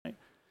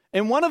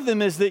And one of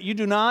them is that you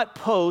do not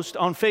post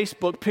on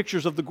Facebook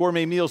pictures of the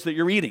gourmet meals that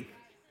you're eating.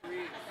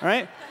 All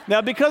right?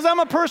 Now, because I'm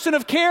a person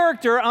of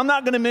character, I'm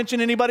not going to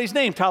mention anybody's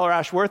name, Tyler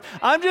Ashworth.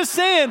 I'm just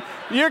saying,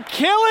 you're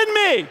killing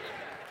me.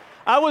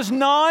 I was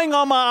gnawing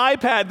on my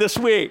iPad this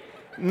week.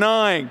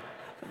 Gnawing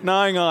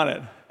on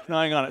it.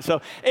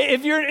 So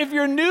if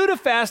you're new to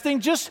fasting,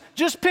 just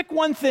pick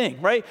one thing,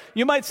 right?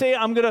 You might say,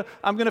 I'm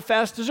gonna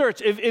fast desserts.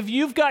 If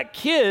you've got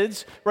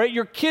kids, right,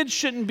 your kids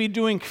shouldn't be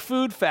doing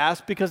food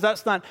fast because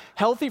that's not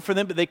healthy for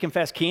them, but they can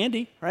fast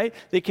candy, right?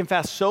 They can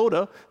fast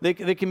soda. They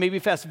can maybe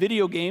fast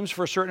video games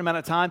for a certain amount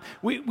of time.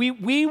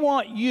 We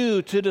want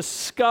you to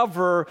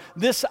discover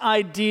this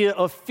idea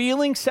of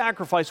feeling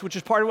sacrifice, which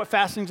is part of what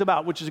fasting's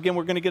about, which is, again,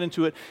 we're gonna get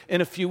into it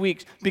in a few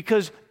weeks,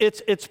 because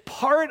it's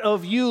part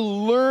of you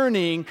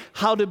learning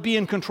how to be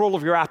in control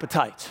of your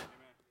appetites.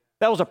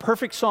 That was a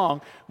perfect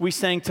song we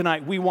sang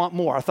tonight, We Want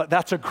More. I thought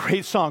that's a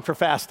great song for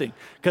fasting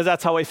because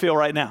that's how I feel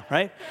right now,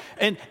 right?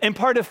 And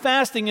part of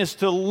fasting is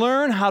to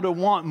learn how to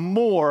want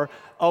more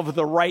of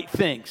the right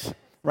things.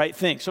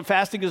 So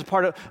fasting is a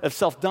part of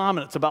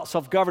self-dominance, about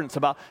self-governance,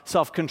 about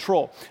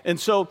self-control. And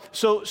so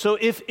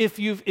if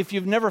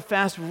you've never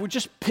fasted before,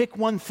 just pick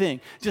one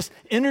thing. Just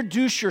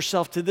introduce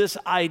yourself to this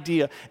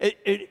idea.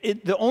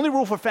 The only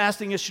rule for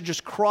fasting is to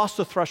just cross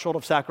the threshold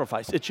of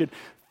sacrifice. It should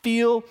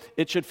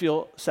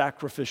feel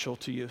sacrificial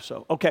to you.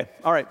 So, okay,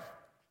 all right.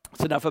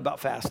 That's enough about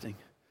fasting.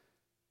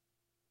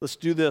 Let's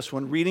do this.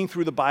 When reading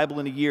through the Bible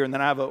in a year, and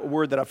then I have a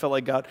word that I felt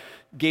like God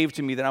gave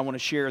to me that I want to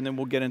share, and then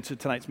we'll get into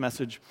tonight's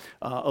message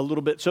a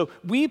little bit. So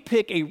we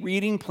pick a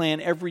reading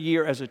plan every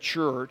year as a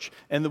church,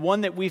 and the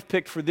one that we've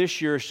picked for this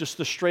year is just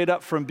the straight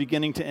up from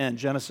beginning to end,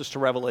 Genesis to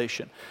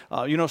Revelation.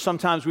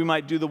 Sometimes we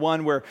might do the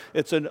one where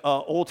it's an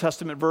Old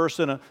Testament verse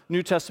and a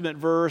New Testament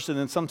verse, and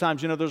then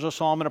sometimes, there's a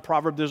psalm and a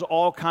proverb. There's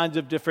all kinds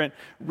of different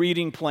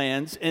reading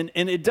plans, and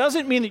it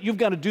doesn't mean that you've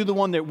got to do the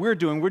one that we're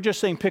doing. We're just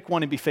saying pick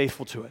one and be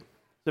faithful to it.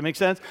 Does that make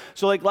sense?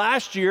 So like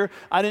last year,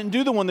 I didn't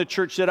do the one the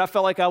church did. I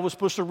felt like I was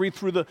supposed to read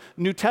through the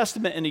New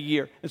Testament in a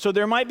year. And so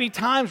there might be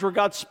times where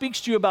God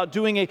speaks to you about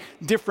doing a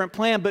different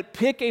plan, but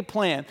pick a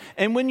plan.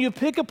 And when you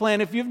pick a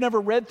plan, if you've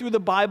never read through the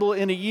Bible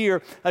in a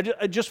year,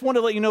 I just want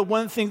to let you know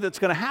one thing that's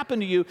going to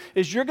happen to you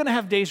is you're going to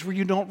have days where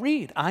you don't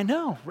read. I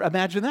know.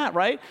 Imagine that,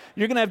 right?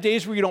 You're going to have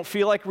days where you don't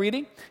feel like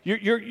reading.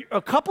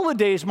 A couple of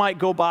days might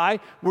go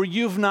by where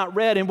you've not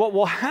read. And what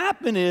will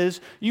happen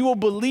is you will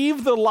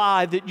believe the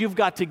lie that you've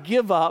got to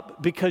give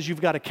up because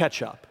you've got to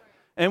catch up.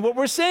 And what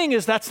we're saying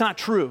is that's not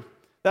true.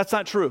 That's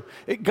not true.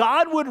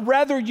 God would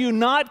rather you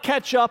not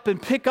catch up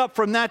and pick up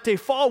from that day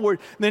forward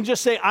than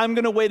just say, I'm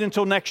going to wait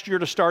until next year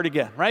to start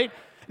again, right?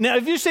 Now,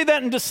 if you say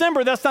that in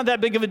December, that's not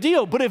that big of a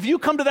deal. But if you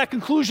come to that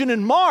conclusion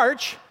in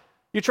March,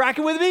 you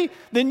tracking with me?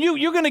 Then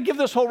you're going to give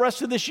this whole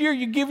rest of this year,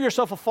 you give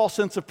yourself a false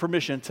sense of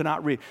permission to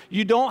not read.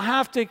 You don't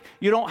have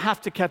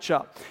to catch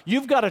up.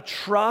 You've got to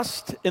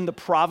trust in the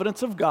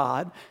providence of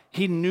God.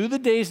 He knew the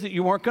days that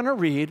you weren't going to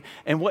read,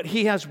 and what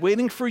he has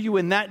waiting for you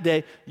in that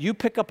day, you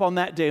pick up on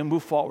that day and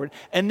move forward.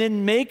 And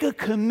then make a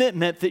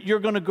commitment that you're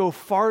going to go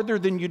farther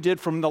than you did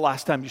from the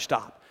last time you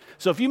stopped.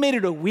 So if you made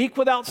it a week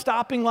without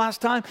stopping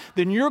last time,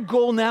 then your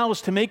goal now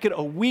is to make it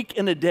a week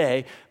and a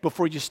day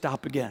before you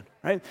stop again,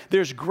 right?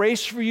 There's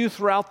grace for you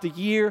throughout the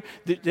year,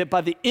 that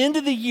by the end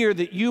of the year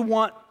that you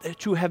want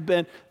to have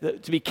been,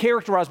 to be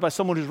characterized by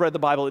someone who's read the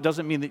Bible. It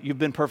doesn't mean that you've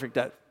been perfect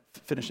at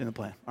finishing the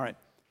plan. All right.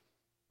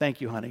 Thank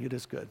you, honey. It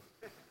is good.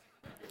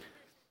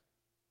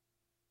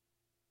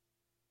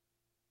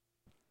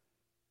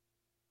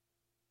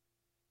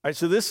 All right,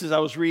 so I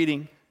was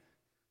reading.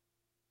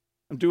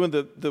 I'm doing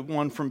the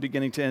one from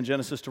beginning to end,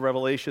 Genesis to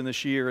Revelation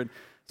this year, and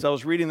so I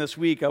was reading this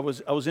week. I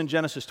was in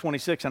Genesis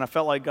 26, and I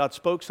felt like God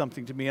spoke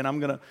something to me, and I'm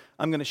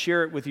gonna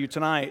share it with you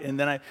tonight. And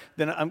then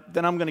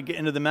I'm gonna get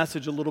into the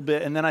message a little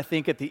bit, and then I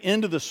think at the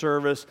end of the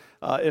service,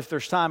 if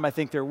there's time, I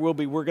think there will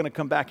be. We're gonna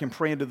come back and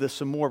pray into this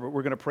some more, but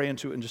we're gonna pray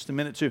into it in just a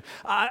minute too.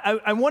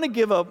 I want to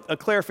give a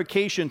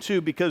clarification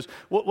too, because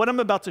what I'm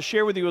about to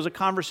share with you is a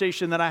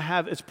conversation that I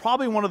have. It's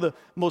probably one of the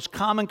most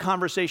common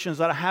conversations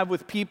that I have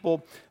with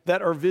people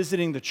that are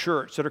visiting the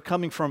church, that are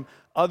coming from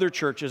other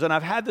churches. And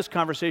I've had this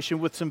conversation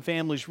with some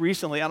families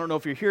recently. I don't know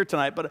if you're here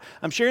tonight, but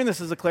I'm sharing this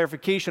as a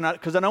clarification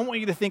because I don't want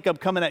you to think I'm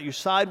coming at you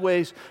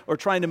sideways or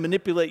trying to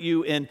manipulate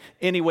you in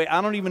any way.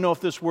 I don't even know if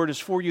this word is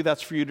for you.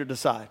 That's for you to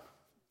decide.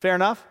 Fair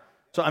enough?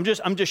 So I'm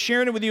just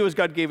sharing it with you as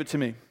God gave it to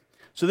me.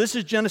 So this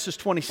is Genesis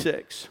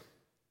 26.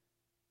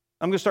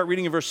 I'm going to start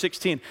reading in verse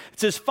 16. It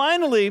says,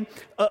 finally,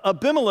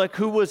 Abimelech,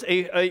 who was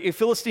a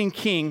Philistine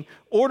king,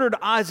 ordered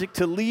Isaac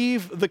to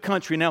leave the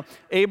country. Now,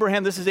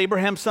 this is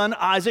Abraham's son,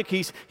 Isaac.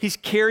 He's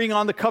carrying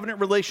on the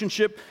covenant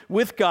relationship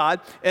with God.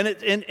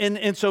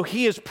 And so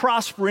he is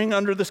prospering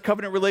under this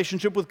covenant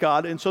relationship with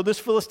God. And so this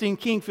Philistine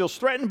king feels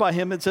threatened by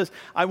him and says,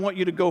 I want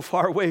you to go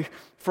far away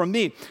from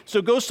me.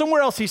 So go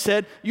somewhere else, he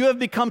said. You have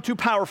become too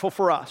powerful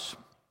for us.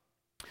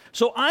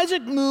 So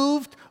Isaac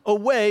moved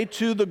away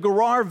to the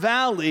Gerar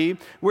Valley,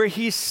 where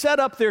he set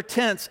up their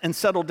tents and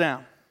settled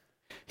down.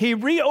 He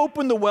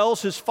reopened the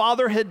wells his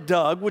father had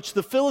dug, which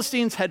the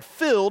Philistines had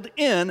filled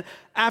in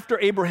after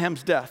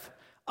Abraham's death.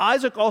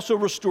 Isaac also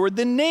restored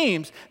the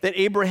names that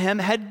Abraham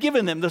had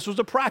given them. This was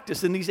a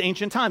practice in these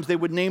ancient times. They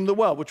would name the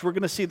well, which we're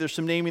going to see. There's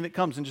some naming that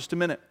comes in just a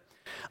minute.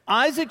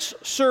 Isaac's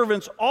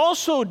servants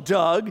also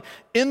dug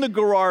in the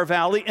Gerar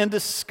Valley and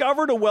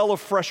discovered a well of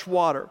fresh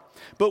water.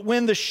 But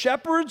when the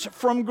shepherds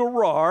from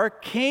Gerar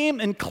came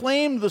and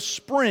claimed the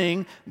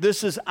spring,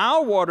 "This is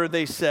our water,"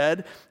 they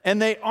said,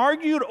 and they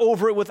argued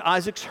over it with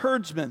Isaac's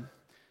herdsmen.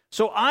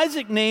 So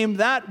Isaac named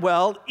that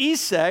well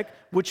Esek,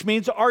 which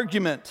means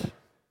argument.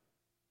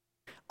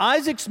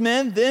 Isaac's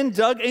men then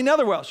dug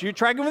another well. So you're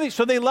tracking with me?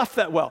 So they left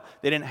that well.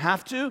 They didn't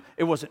have to.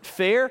 It wasn't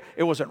fair.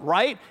 It wasn't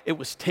right. It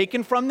was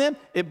taken from them.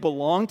 It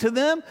belonged to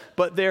them.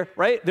 But they're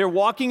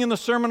walking in the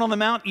Sermon on the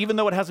Mount even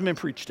though it hasn't been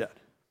preached yet.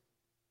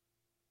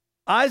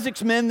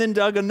 Isaac's men then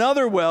dug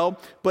another well,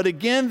 but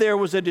again there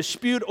was a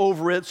dispute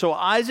over it. So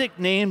Isaac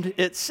named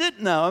it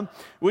Sitnah,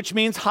 which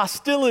means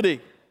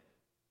hostility.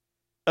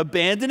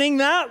 Abandoning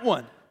that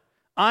one,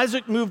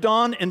 Isaac moved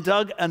on and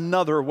dug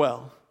another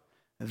well.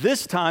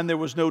 This time there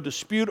was no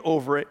dispute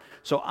over it,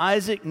 so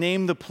Isaac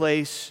named the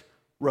place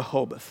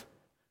Rehoboth,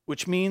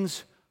 which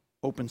means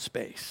open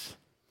space.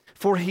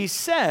 For he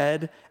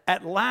said,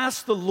 "At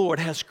last the Lord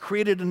has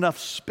created enough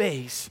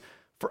space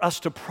for us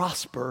to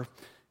prosper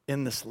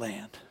in this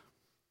land."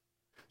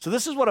 So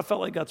this is what I felt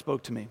like God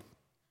spoke to me.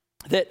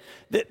 That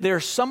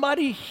there's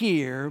somebody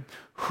here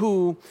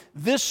who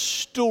this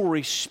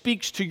story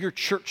speaks to your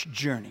church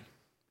journey.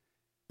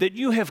 That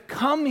you have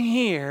come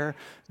here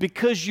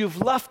because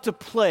you've left a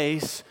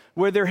place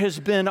where there has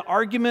been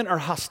argument or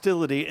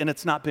hostility and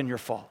it's not been your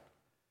fault.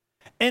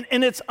 And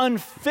it's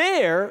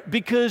unfair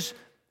because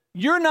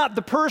you're not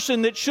the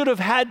person that should have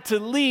had to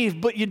leave,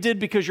 but you did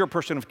because you're a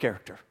person of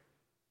character.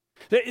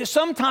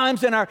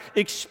 Sometimes in our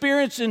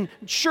experience in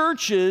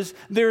churches,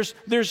 there's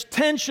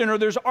tension or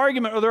there's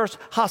argument or there's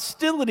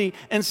hostility,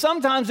 and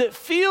sometimes it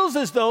feels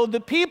as though the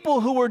people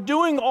who are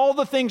doing all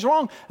the things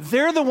wrong,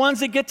 they're the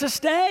ones that get to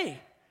stay.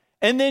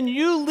 And then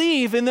you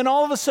leave, and then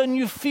all of a sudden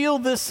you feel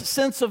this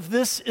sense of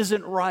this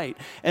isn't right.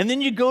 And then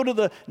you go to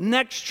the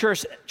next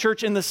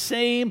church, and the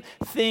same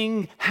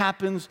thing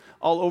happens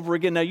all over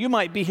again. Now, you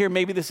might be here,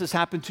 maybe this has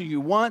happened to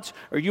you once,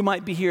 or you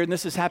might be here and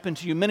this has happened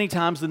to you many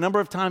times. The number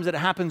of times that it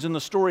happens in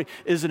the story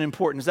isn't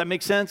important. Does that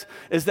make sense?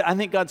 Is that I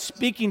think God's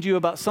speaking to you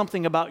about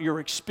something about your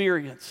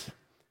experience.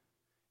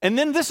 And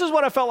then this is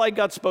what I felt like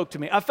God spoke to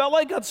me. I felt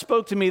like God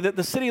spoke to me that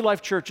the City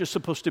Life Church is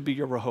supposed to be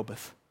your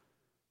Rehoboth.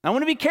 I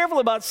want to be careful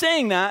about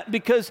saying that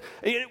because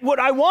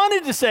what I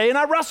wanted to say, and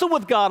I wrestled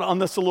with God on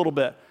this a little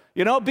bit,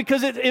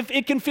 because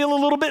it can feel a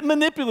little bit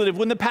manipulative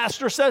when the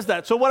pastor says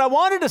that. So what I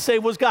wanted to say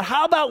was, God,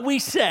 how about we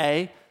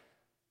say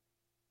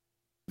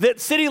that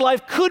City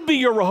Life could be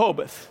your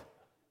Rehoboth?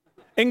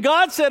 And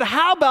God said,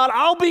 how about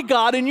I'll be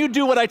God and you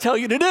do what I tell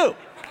you to do? All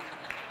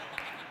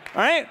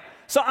right?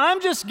 So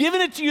I'm just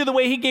giving it to you the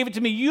way he gave it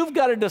to me. You've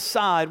got to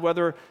decide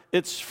whether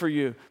it's for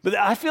you. But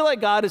I feel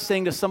like God is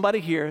saying to somebody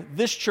here,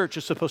 this church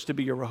is supposed to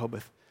be your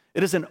Rehoboth.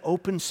 It is an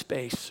open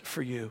space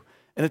for you,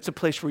 and it's a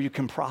place where you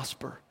can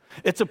prosper.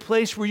 It's a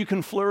place where you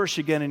can flourish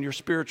again in your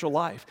spiritual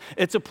life.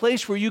 It's a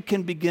place where you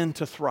can begin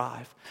to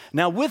thrive.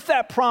 Now, with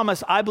that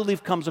promise, I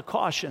believe comes a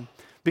caution.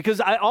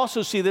 Because I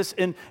also see this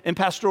in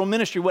pastoral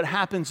ministry. What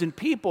happens in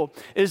people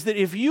is that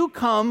if you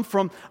come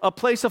from a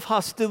place of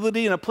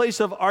hostility and a place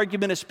of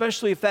argument,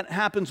 especially if that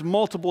happens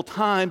multiple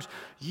times,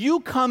 you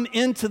come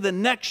into the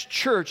next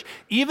church,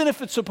 even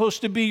if it's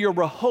supposed to be your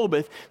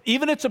Rehoboth,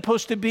 even if it's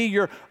supposed to be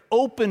your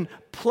open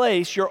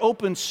place, your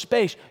open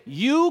space,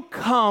 you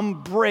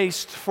come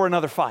braced for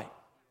another fight.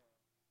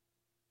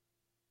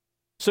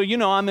 So,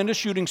 I'm into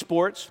shooting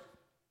sports.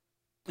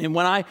 And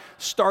when I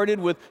started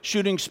with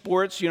shooting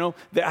sports, I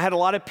had a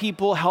lot of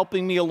people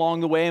helping me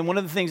along the way. And one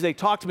of the things they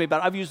talked to me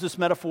about, I've used this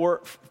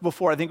metaphor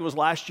before, I think it was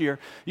last year.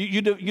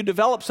 You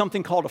develop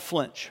something called a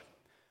flinch.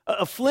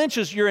 A flinch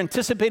is you're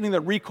anticipating the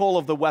recoil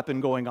of the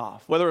weapon going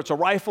off, whether it's a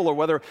rifle or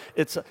whether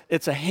it's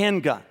a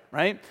handgun,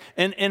 right?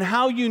 And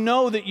how you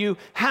know that you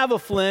have a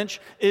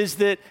flinch is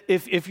that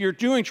if you're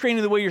doing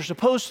training the way you're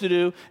supposed to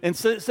do, and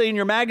say in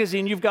your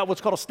magazine you've got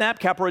what's called a snap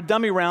cap or a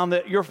dummy round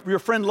that your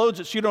friend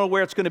loads it so you don't know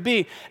where it's going to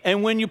be,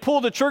 and when you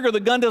pull the trigger, the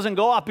gun doesn't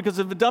go off because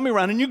of the dummy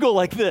round, and you go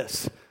like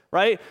this,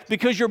 right?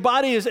 Because your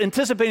body is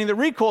anticipating the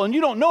recoil, and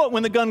you don't know it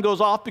when the gun goes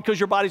off because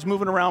your body's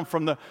moving around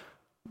from the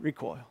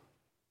recoil.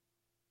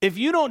 If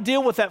you don't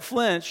deal with that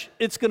flinch,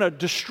 it's going to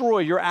destroy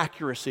your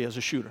accuracy as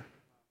a shooter.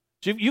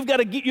 So you've got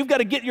to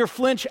get your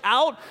flinch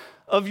out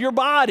of your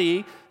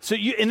body.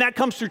 And that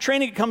comes through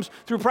training. It comes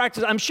through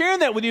practice. I'm sharing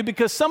that with you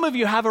because some of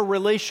you have a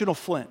relational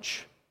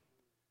flinch.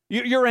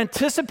 You're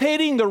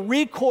anticipating the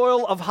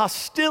recoil of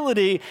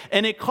hostility,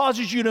 and it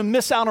causes you to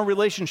miss out on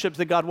relationships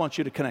that God wants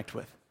you to connect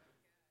with.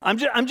 I'm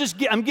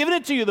giving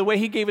it to you the way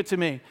he gave it to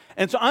me.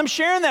 And so I'm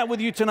sharing that with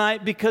you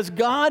tonight because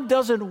God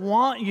doesn't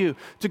want you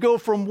to go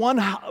from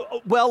one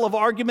well of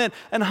argument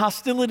and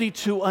hostility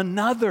to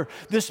another.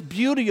 This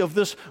beauty of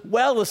this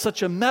well is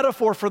such a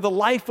metaphor for the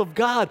life of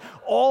God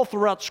all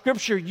throughout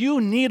Scripture. You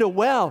need a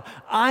well.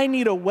 I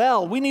need a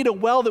well. We need a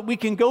well that we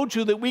can go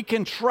to, that we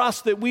can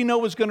trust, that we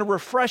know is going to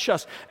refresh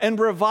us and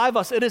revive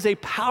us. It is a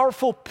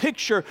powerful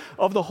picture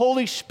of the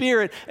Holy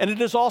Spirit, and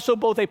it is also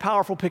both a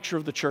powerful picture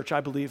of the church,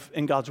 I believe,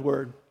 in God's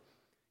Word.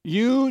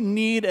 You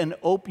need a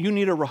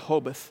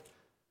Rehoboth.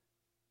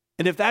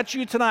 And if that's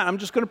you tonight, I'm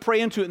just going to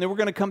pray into it, and then we're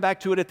going to come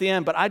back to it at the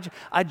end. But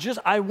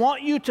I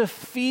want you to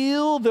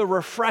feel the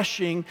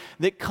refreshing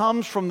that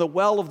comes from the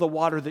well of the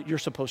water that you're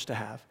supposed to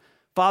have.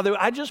 Father,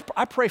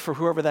 I pray for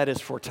whoever that is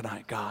for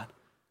tonight, God.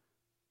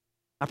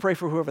 I pray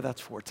for whoever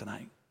that's for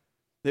tonight,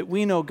 that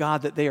we know,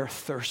 God, that they are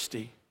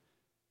thirsty.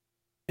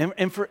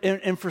 And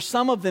for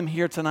some of them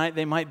here tonight,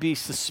 they might be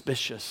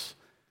suspicious.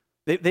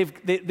 They've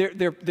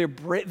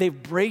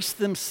braced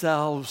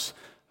themselves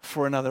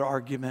for another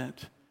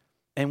argument.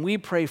 And we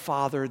pray,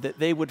 Father, that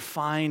they would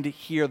find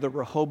here the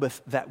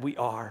Rehoboth that we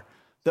are,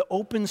 the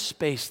open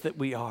space that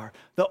we are,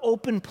 the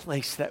open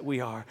place that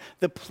we are,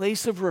 the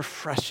place of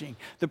refreshing,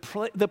 the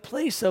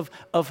place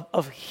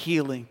of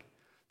healing.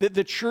 That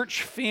the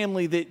church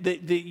family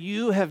that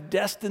you have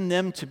destined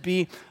them to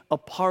be a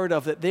part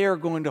of, that they are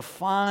going to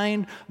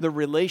find the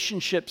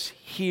relationships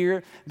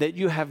here that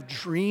you have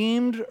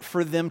dreamed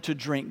for them to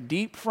drink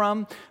deep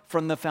from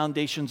the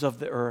foundations of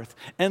the earth.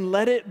 And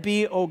let it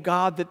be, oh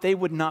God, that they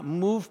would not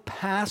move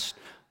past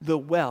the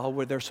well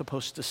where they're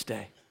supposed to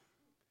stay.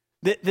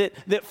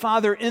 That,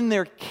 Father, in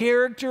their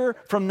character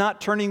from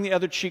not turning the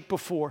other cheek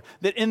before,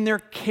 that in their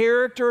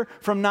character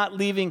from not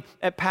leaving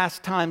at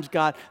past times,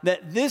 God,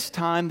 that this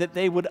time that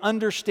they would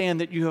understand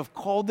that you have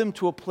called them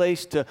to a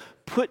place to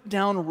put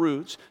down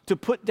roots, to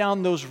put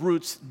down those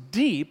roots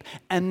deep,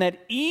 and that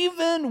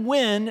even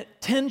when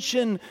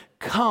tension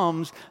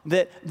comes,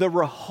 that the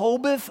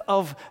Rehoboth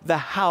of the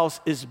house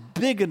is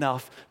big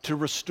enough to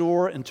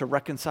restore and to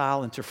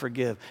reconcile and to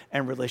forgive,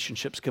 and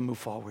relationships can move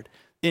forward.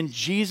 In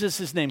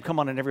Jesus' name, come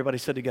on, and everybody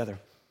said together,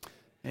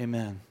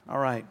 amen. All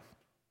right.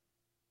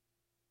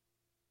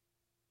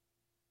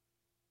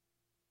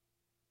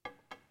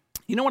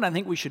 You know what I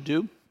think we should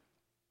do?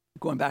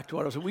 Going back to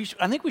what I was,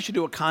 I think we should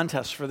do a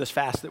contest for this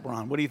fast that we're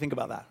on. What do you think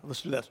about that?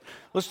 Let's do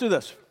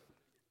this.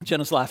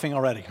 Jenna's laughing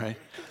already, right?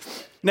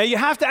 Now, you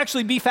have to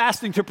actually be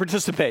fasting to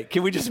participate.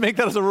 Can we just make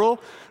that as a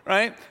rule,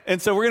 right?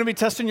 And so we're going to be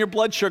testing your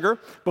blood sugar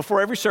before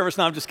every service.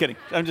 No, I'm just kidding.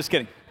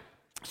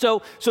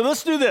 So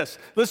let's do this.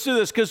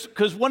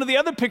 Because one of the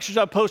other pictures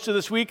I posted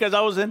this week as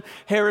I was in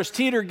Harris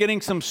Teeter getting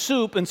some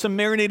soup and some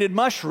marinated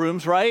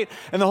mushrooms, right?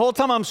 And the whole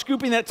time I'm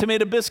scooping that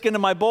tomato biscuit into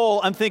my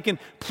bowl, I'm thinking,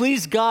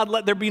 please God,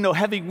 let there be no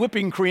heavy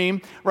whipping cream,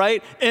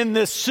 right, in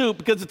this soup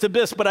because it's a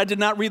biscuit. But I did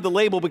not read the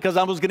label because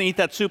I was going to eat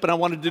that soup and I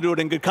wanted to do it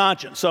in good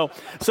conscience.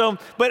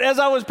 But as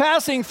I was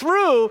passing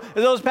through,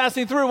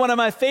 one of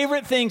my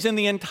favorite things in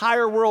the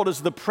entire world is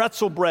the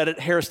pretzel bread at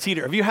Harris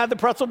Teeter. Have you had the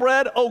pretzel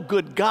bread? Oh,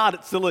 good God,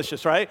 it's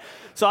delicious, right?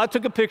 So I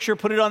took a picture,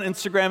 put it on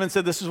Instagram, and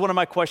said, this is one of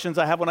my questions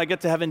I have when I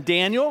get to heaven.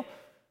 Daniel,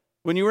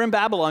 when you were in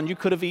Babylon, you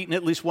could have eaten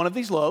at least one of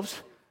these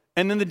loaves,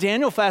 and then the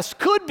Daniel fast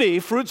could be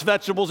fruits,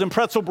 vegetables, and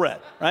pretzel bread,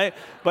 right?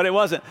 But it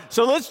wasn't.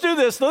 So let's do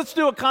this. Let's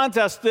do a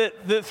contest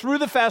that through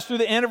the fast, through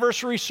the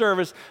anniversary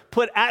service,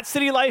 put at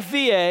City Life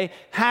VA,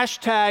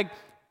 hashtag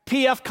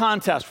PF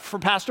contest for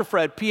Pastor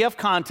Fred, PF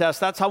contest.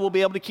 That's how we'll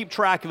be able to keep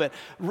track of it.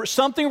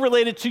 Something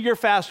related to your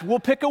fast. We'll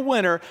pick a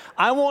winner.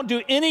 I won't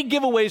do any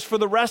giveaways for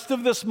the rest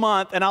of this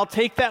month, and I'll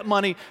take that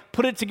money,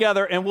 put it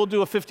together, and we'll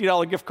do a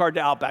 $50 gift card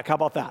to Outback. How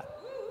about that?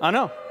 I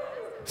know.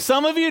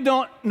 Some of you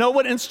don't know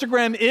what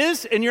Instagram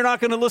is, and you're not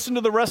going to listen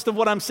to the rest of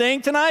what I'm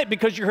saying tonight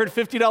because you heard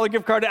 $50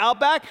 gift card to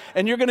Outback,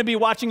 and you're going to be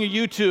watching a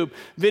YouTube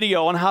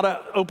video on how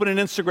to open an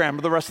Instagram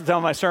for the rest of the time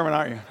of my sermon,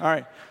 aren't you? All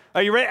right.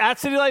 Are you ready? At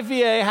City Life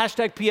VA,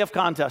 hashtag PF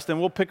contest, and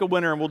we'll pick a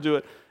winner, and we'll do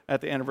it at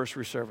the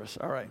anniversary service.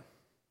 All right.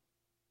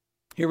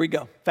 Here we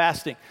go.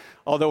 Fasting.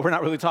 Although we're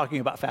not really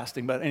talking about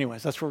fasting, but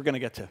anyways, that's where we're going to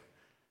get to.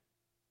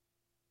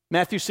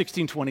 Matthew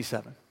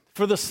 16:27.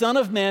 For the Son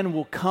of Man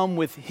will come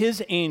with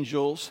his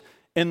angels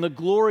in the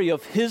glory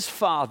of his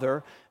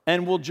Father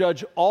and will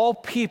judge all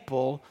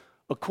people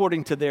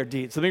according to their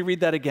deeds. Let me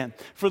read that again.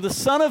 For the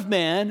Son of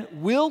Man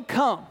will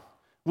come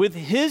with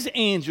his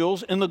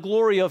angels in the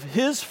glory of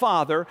his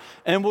Father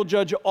and will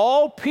judge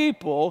all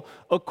people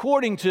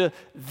according to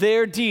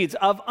their deeds.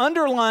 I've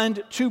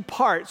underlined two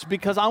parts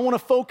because I want to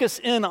focus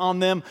in on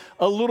them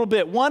a little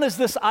bit. One is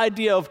this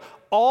idea of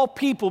all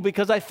people,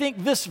 because I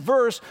think this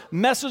verse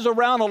messes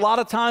around a lot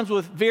of times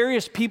with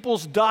various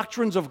people's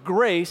doctrines of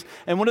grace.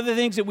 And one of the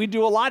things that we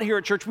do a lot here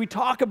at church, we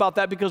talk about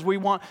that because we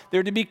want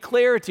there to be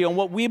clarity on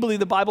what we believe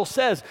the Bible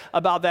says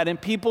about that. And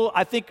people,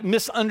 I think,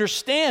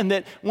 misunderstand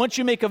that once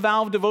you make a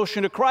vow of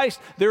devotion to Christ,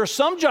 there are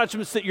some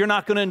judgments that you're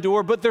not going to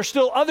endure, but there's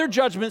still other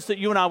judgments that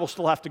you and I will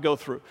still have to go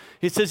through.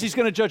 He says he's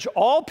going to judge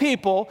all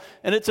people,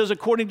 and it says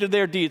according to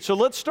their deeds. So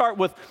let's start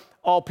with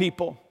all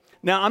people.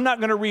 Now, I'm not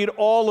going to read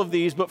all of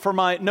these, but for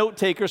my note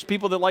takers,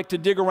 people that like to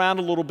dig around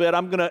a little bit,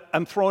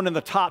 I'm throwing in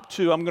the top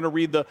two. I'm going to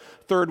read the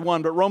third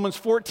one. But Romans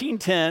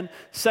 14:10,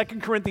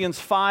 2 Corinthians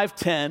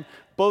 5:10,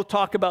 both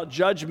talk about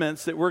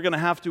judgments that we're going to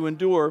have to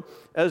endure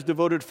as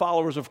devoted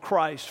followers of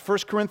Christ. 1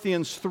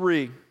 Corinthians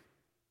 3,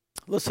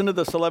 listen to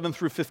this, 11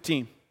 through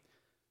 15.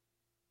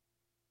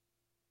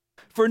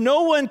 For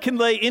no one can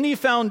lay any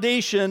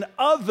foundation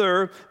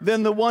other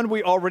than the one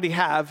we already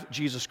have,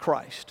 Jesus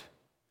Christ.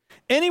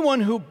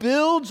 Anyone who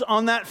builds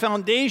on that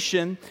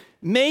foundation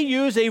may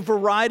use a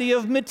variety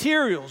of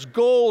materials,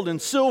 gold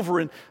and silver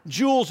and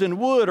jewels and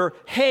wood or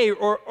hay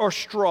or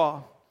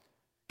straw.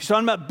 He's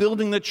talking about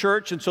building the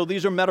church, and so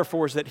these are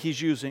metaphors that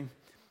he's using.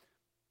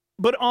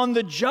 But on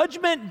the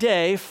judgment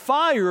day,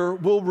 fire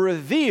will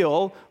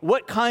reveal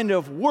what kind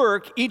of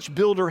work each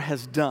builder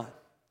has done.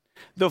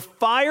 The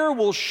fire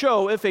will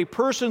show if a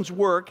person's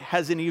work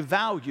has any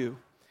value.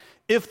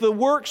 If the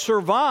work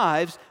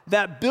survives,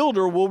 that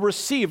builder will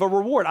receive a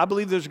reward. I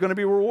believe there's going to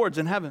be rewards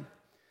in heaven.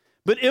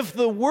 But if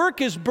the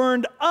work is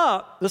burned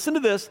up, listen to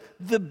this,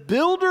 the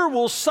builder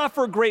will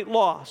suffer great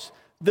loss.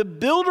 The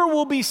builder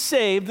will be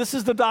saved. This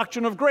is the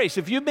doctrine of grace.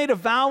 If you've made a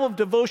vow of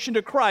devotion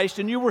to Christ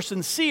and you were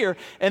sincere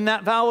in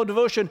that vow of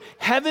devotion,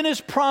 heaven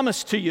is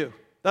promised to you.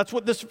 That's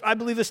what I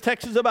believe this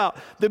text is about.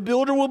 The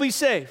builder will be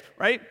saved,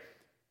 right?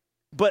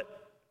 But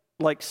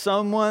like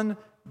someone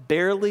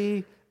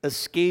barely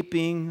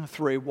escaping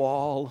through a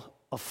wall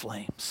of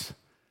flames,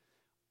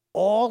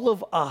 all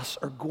of us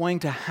are going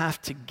to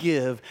have to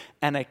give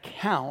an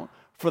account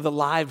for the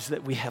lives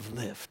that we have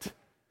lived.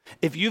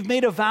 If you've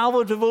made a vow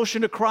of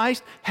devotion to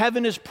Christ,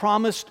 heaven is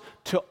promised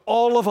to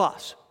all of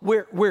us.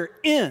 We're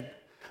in.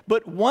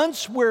 But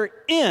once we're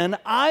in,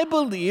 I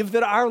believe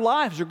that our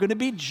lives are going to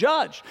be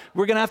judged.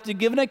 We're going to have to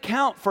give an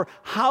account for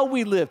how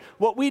we lived,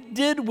 what we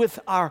did with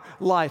our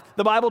life.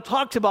 The Bible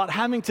talks about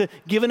having to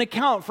give an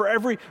account for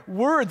every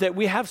word that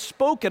we have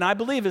spoken. I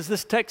believe, as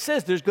this text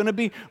says, there's going to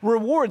be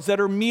rewards that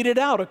are meted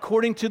out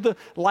according to the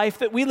life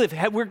that we live.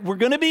 We're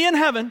going to be in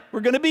heaven.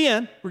 We're going to be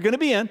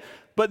in.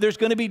 But there's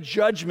going to be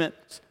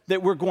judgments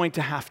that we're going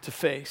to have to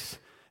face.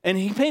 And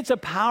he paints a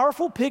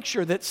powerful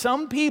picture that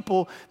some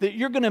people, that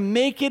you're going to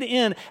make it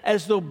in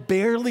as though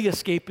barely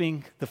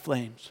escaping the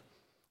flames.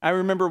 I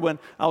remember when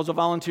I was a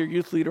volunteer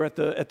youth leader at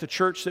the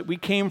church that we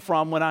came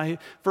from when I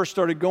first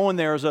started going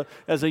there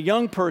as a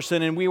young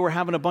person, and we were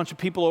having a bunch of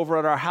people over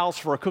at our house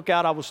for a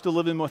cookout. I was still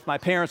living with my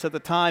parents at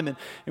the time, and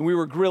we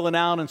were grilling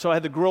out, and so I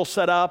had the grill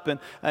set up, and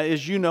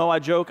as you know, I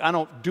joke, I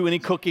don't do any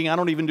cooking. I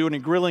don't even do any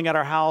grilling at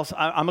our house.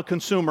 I'm a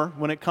consumer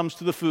when it comes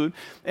to the food,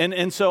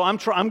 and so I'm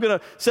going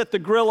to set the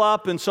grill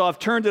up, and so I've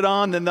turned it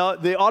on, and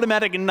the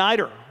automatic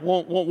igniter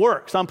won't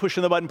work, so I'm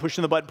pushing the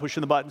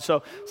button.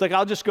 So it's like,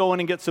 I'll just go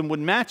in and get some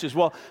wooden matches.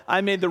 Well,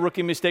 I made the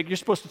rookie mistake. You're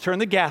supposed to turn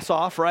the gas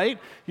off, right?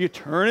 You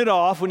turn it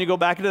off when you go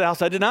back into the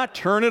house. I did not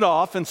turn it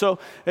off, and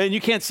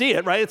you can't see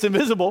it, right? It's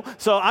invisible.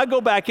 So I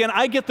go back in,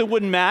 I get the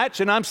wooden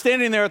match, and I'm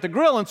standing there at the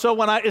grill, and so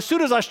as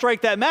soon as I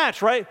strike that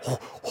match, right,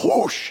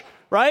 whoosh,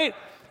 right?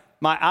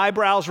 My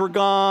eyebrows were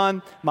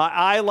gone, my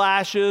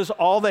eyelashes,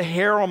 all the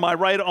hair on my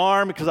right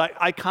arm, because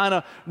I kind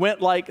of went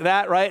like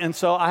that, right? And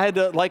so I had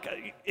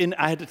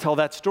to tell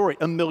that story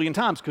a million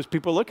times because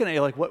people are looking at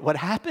you like, what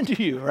happened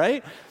to you,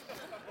 right?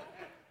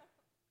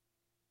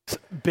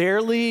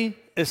 Barely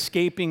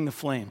escaping the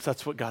flames.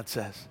 That's what God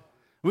says.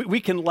 We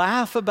can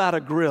laugh about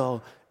a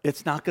grill.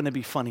 It's not going to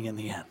be funny in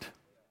the end.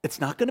 It's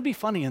not going to be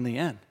funny in the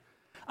end.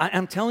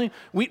 I'm telling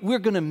you, we're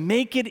going to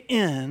make it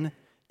in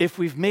if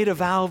we've made a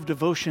vow of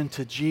devotion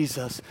to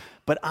Jesus.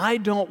 But I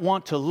don't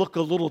want to look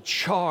a little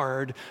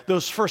charred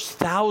those first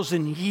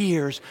 1,000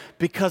 years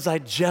because I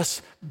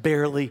just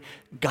barely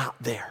got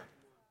there.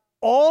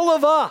 All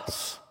of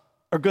us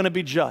are going to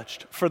be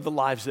judged for the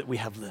lives that we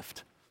have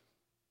lived.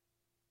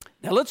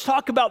 Now let's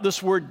talk about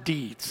this word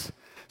deeds.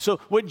 So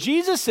what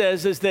Jesus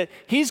says is that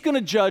he's going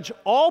to judge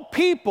all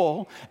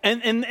people,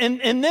 and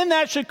then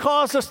that should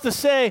cause us to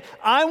say,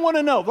 I want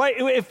to know,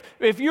 right?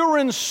 If you're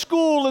in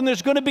school and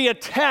there's going to be a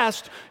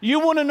test, you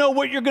want to know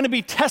what you're going to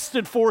be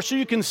tested for so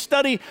you can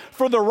study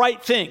for the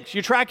right things.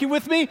 You tracking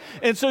with me?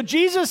 And so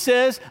Jesus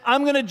says,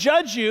 I'm going to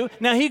judge you.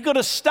 Now he's going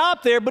to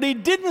stop there, but he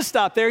didn't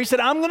stop there. He said,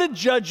 I'm going to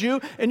judge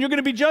you, and you're going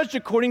to be judged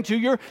according to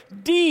your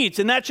deeds.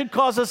 And that should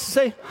cause us to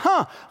say,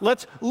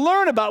 let's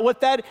learn about what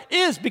that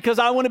is, because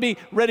I want to be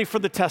ready for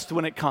the test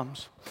when it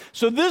comes.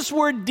 So this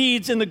word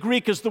deeds in the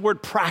Greek is the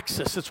word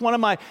praxis. It's one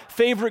of my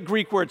favorite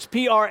Greek words,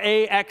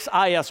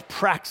 Praxis,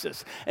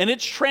 praxis. And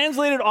it's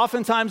translated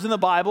oftentimes in the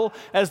Bible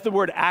as the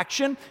word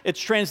action. It's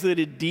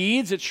translated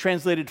deeds. It's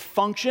translated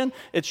function.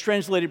 It's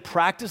translated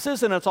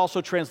practices. And it's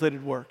also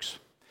translated works.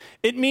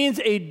 It means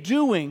a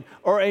doing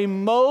or a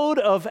mode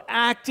of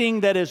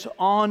acting that is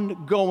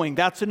ongoing.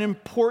 That's an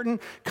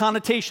important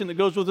connotation that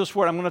goes with this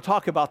word. I'm going to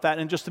talk about that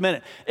in just a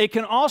minute. It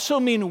can also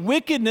mean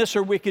wickedness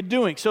or wicked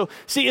doing. So,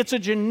 see, it's a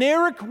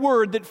generic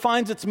word that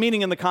finds its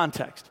meaning in the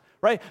context,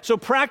 right? So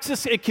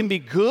praxis, it can be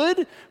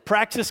good.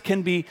 Praxis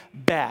can be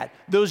bad.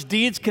 Those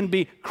deeds can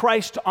be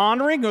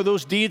Christ-honoring, or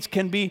those deeds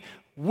can be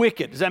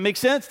wicked. Does that make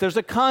sense? There's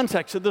a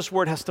context that this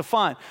word has to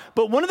find.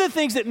 But one of the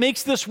things that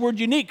makes this word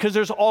unique, because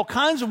there's all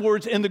kinds of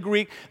words in the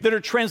Greek that are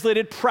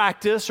translated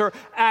practice or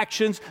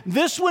actions,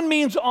 this one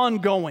means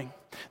ongoing.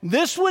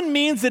 This one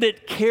means that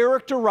it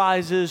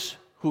characterizes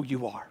who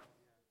you are.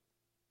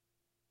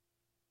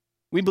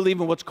 We believe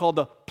in what's called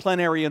the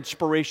plenary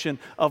inspiration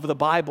of the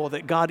Bible,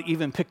 that God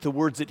even picked the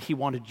words that he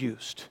wanted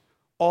used.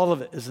 All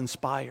of it is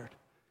inspired.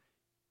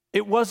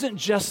 It wasn't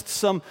just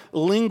some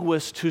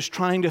linguist who's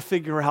trying to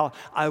figure out,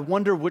 I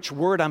wonder which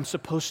word I'm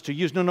supposed to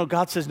use. No,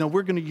 God says, no,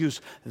 we're going to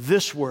use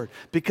this word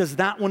because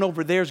that one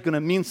over there is going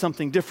to mean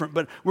something different.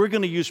 But we're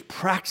going to use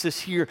praxis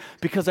here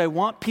because I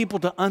want people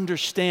to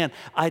understand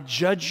I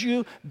judge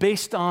you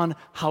based on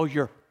how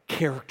you're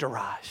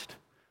characterized.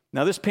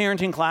 Now, this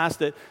parenting class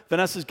that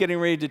Vanessa's getting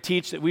ready to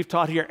teach, that we've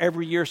taught here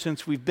every year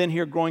since we've been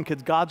here, Growing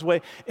Kids God's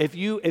Way, if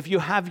you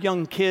have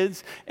young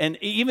kids, and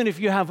even if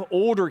you have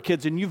older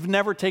kids and you've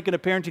never taken a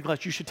parenting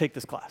class, you should take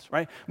this class,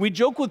 right? We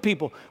joke with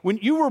people, when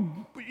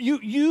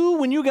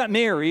you got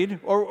married,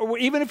 or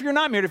even if you're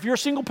not married, if you're a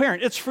single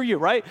parent, it's for you,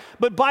 right?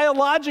 But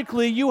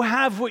biologically, you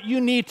have what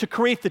you need to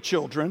create the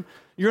children.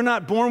 You're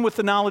not born with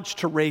the knowledge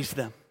to raise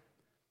them.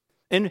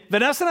 And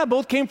Vanessa and I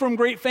both came from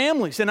great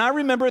families. And I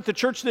remember at the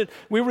church that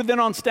we were then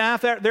on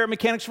staff there at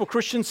Mechanicsville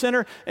Christian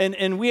Center,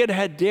 and we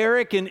had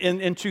Derek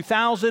in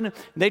 2000.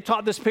 They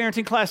taught this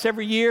parenting class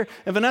every year.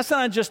 And Vanessa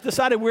and I just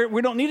decided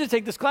we don't need to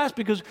take this class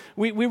because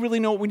we really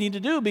know what we need to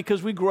do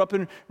because we grew up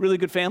in really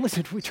good families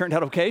and we turned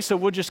out okay. So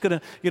we're just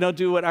going to,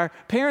 do what our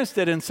parents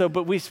did. And so,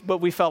 but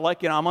we felt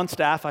like, I'm on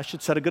staff. I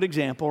should set a good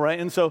example, right?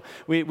 And so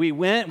we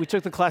went, we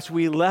took the class.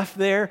 We left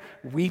there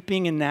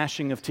weeping and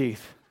gnashing of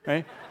teeth,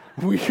 right?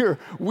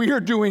 We are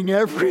doing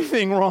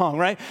everything wrong,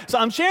 right? So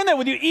I'm sharing that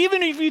with you.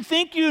 Even if you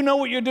think you know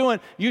what you're doing,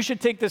 you should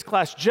take this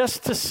class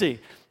just to see.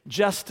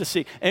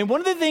 And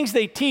one of the things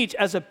they teach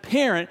as a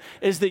parent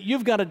is that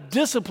you've got a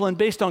discipline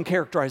based on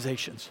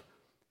characterizations.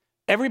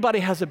 Everybody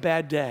has a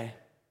bad day.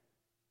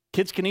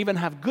 Kids can even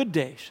have good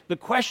days. The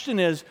question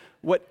is,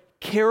 what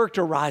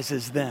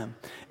characterizes them?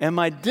 And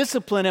my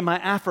discipline and my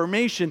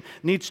affirmation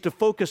needs to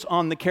focus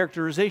on the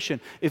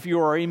characterization. If you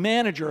are a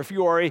manager, if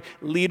you are a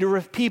leader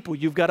of people,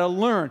 you've got to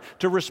learn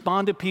to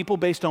respond to people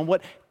based on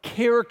what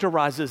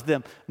characterizes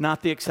them,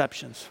 not the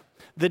exceptions.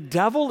 The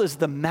devil is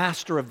the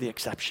master of the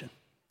exception.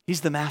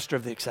 He's the master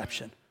of the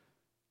exception,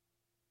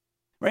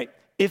 right?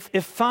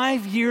 If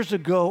 5 years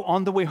ago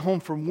on the way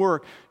home from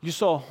work, you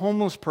saw a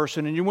homeless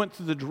person and you went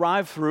through the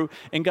drive-thru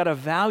and got a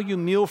value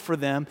meal for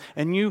them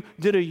and you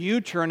did a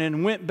U-turn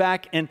and went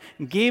back and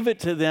gave it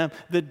to them,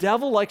 the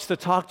devil likes to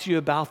talk to you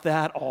about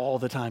that all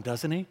the time,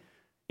 doesn't he?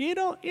 You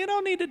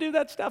don't need to do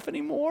that stuff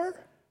anymore,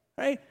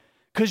 right?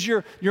 Because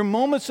your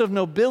moments of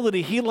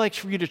nobility, he likes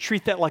for you to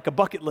treat that like a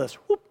bucket list.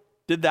 Whoop,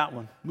 did that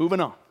one, moving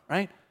on,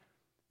 right?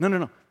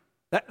 No.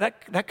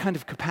 That kind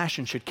of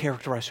compassion should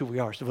characterize who we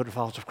are as devoted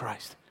followers of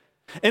Christ.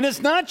 And it's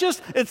not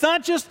just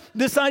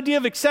this idea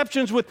of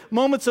exceptions with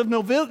moments of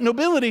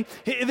nobility.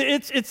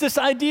 It's this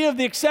idea of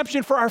the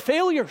exception for our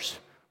failures.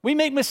 We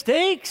make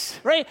mistakes,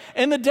 right?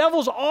 And the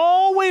devil's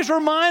always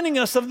reminding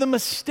us of the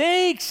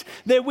mistakes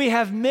that we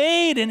have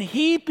made and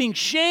heaping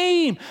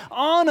shame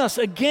on us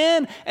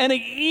again. And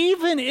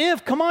even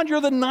if, come on, you're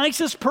the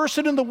nicest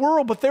person in the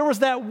world, but there was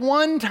that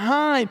one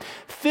time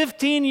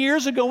 15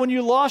 years ago when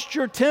you lost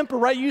your temper,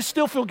 right? You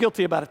still feel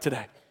guilty about it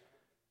today.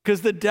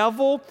 Because the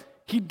devil,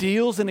 he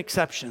deals in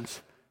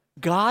exceptions.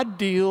 God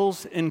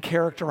deals in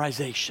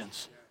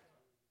characterizations.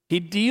 He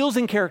deals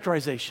in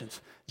characterizations.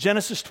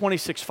 Genesis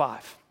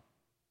 26:5.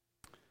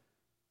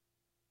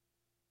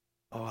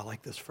 Oh, I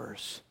like this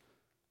verse.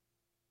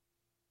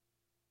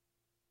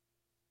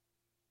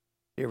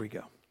 Here we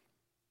go.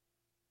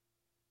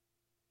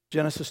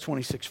 Genesis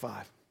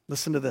 26:5.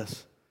 Listen to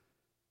this.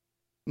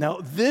 Now,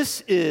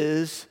 this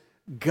is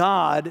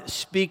God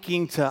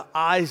speaking to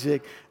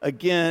Isaac,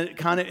 again,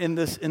 kind of in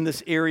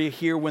this area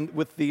here with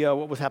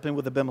what was happening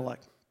with Abimelech.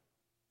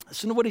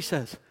 Listen to what he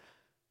says.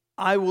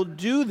 I will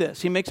do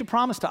this. He makes a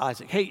promise to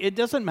Isaac. Hey, it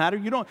doesn't matter.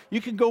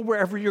 You can go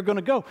wherever you're going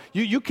to go.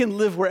 You can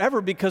live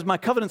wherever because my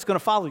covenant's going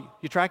to follow you.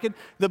 You track it?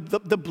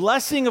 The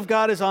blessing of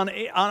God is on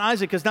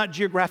Isaac is not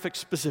geographic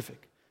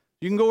specific.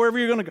 You can go wherever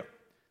you're going to go.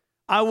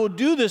 I will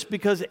do this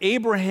because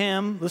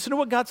Abraham, listen to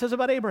what God says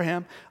about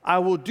Abraham. I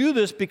will do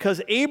this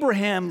because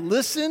Abraham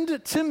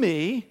listened to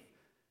me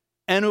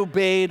and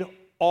obeyed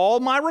all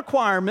my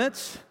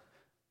requirements,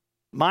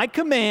 my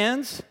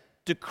commands,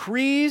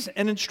 decrees,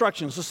 and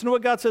instructions. Listen to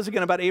what God says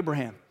again about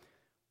Abraham.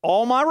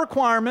 All my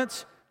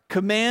requirements,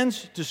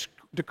 commands,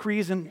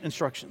 decrees, and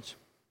instructions.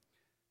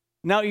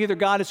 Now, either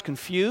God is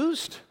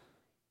confused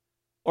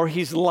or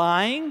he's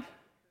lying,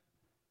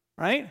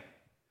 right?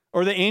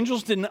 Or the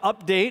angels didn't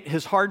update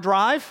his hard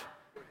drive.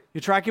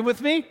 You tracking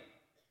with me?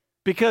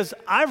 Because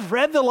I've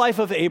read the life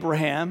of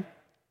Abraham,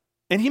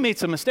 and he made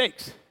some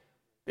mistakes.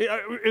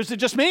 Is it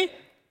just me?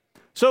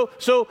 So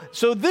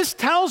this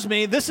tells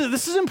me, this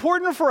is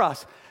important for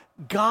us.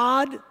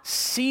 God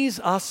sees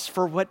us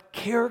for what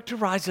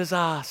characterizes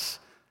us,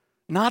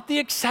 not the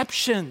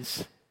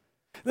exceptions.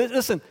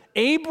 Listen,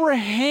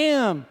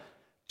 Abraham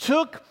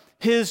took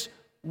his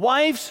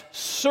wife's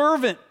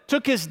servant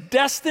took his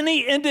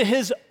destiny into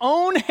his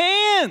own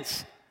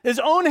hands. His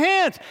own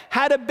hands.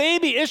 Had a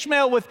baby,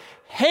 Ishmael, with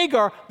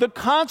Hagar. The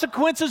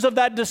consequences of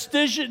that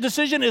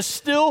decision is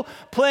still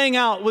playing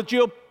out with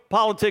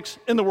geopolitics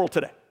in the world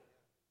today.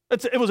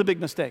 It was a big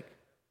mistake.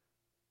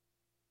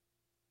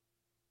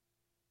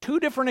 2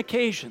 different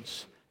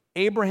occasions,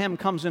 Abraham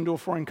comes into a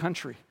foreign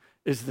country.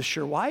 Is this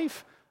your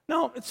wife?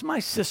 No, it's my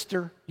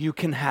sister. You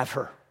can have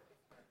her.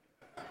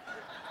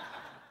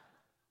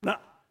 Now,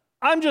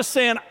 I'm just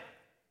saying,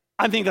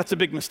 I think that's a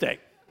big mistake.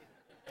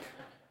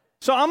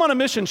 So I'm on a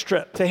missions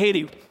trip to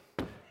Haiti.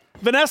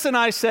 Vanessa and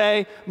I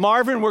say,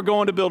 Marvin, we're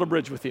going to build a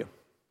bridge with you,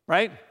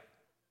 right?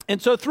 And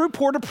so through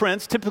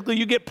Port-au-Prince, typically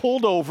you get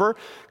pulled over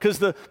because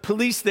the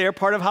police there,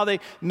 part of how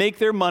they make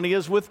their money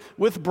is with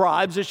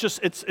bribes.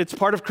 It's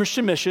part of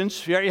Christian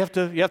missions. You have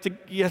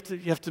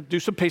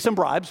to pay some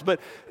bribes, but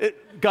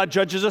God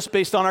judges us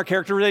based on our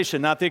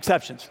characterization, not the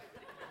exceptions.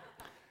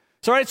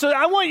 So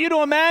I want you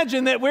to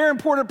imagine that we're in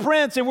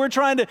Port-au-Prince and we're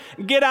trying to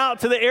get out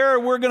to the area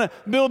we're going to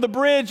build the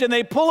bridge, and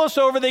they pull us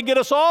over, they get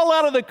us all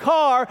out of the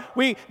car,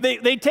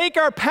 they take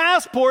our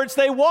passports,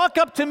 they walk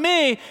up to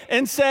me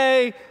and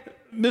say,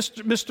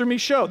 Mr.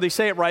 Michaud, they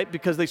say it right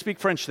because they speak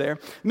French there.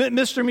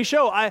 Mr.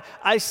 Michaud,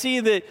 I see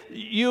that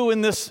you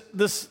and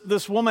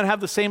this woman have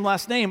the same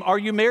last name. Are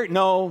you married?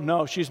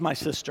 No, she's my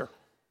sister.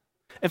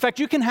 In fact,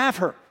 you can have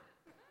her.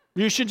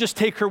 You should just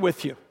take her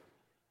with you,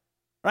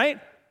 right?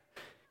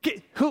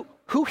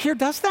 Who here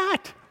does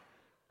that,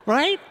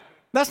 right?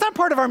 That's not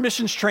part of our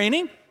missions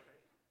training,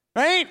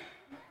 right?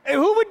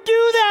 Who would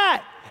do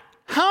that?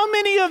 How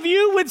many of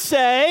you would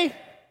say,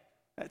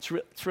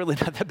 it's really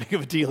not that big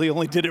of a deal. He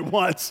only did it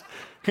once.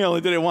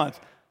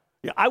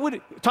 Yeah, I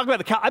would talk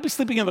about I'd be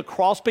sleeping in the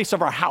crawl space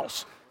of our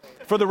house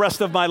for the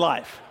rest of my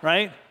life,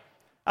 right?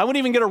 I wouldn't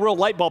even get a real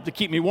light bulb to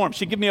keep me warm.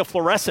 She'd give me a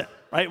fluorescent,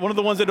 right? One of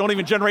the ones that don't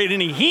even generate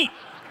any heat.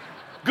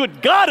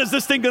 Good God, is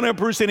this thing going to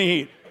produce any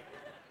heat?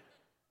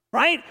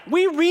 Right?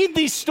 We read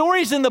these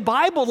stories in the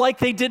Bible like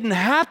they didn't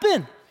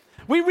happen.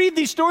 We read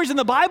these stories in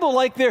the Bible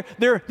like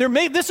they're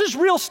made. This is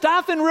real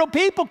stuff and real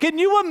people. Can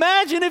you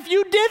imagine if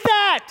you did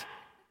that?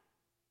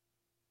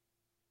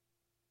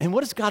 And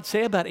what does God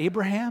say about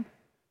Abraham?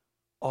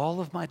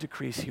 All of my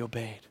decrees he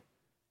obeyed.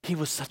 He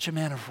was such a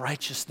man of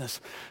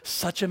righteousness,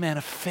 such a man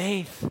of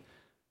faith.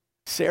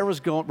 Sarah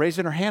was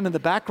raising her hand in the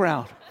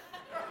background.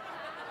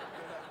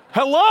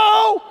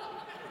 Hello?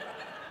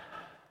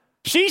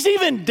 She's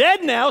even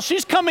dead now.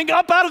 She's coming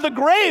up out of the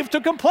grave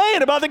to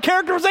complain about the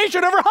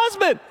characterization of her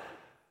husband.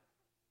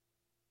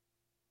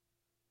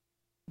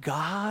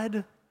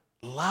 God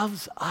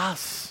loves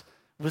us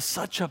with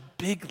such a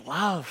big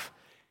love.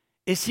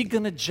 Is he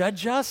going to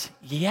judge us?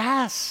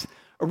 Yes.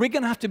 Are we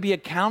going to have to be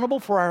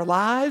accountable for our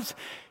lives?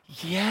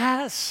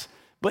 Yes.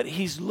 But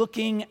he's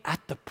looking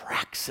at the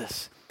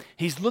praxis.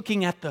 He's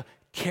looking at the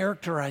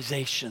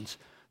characterizations.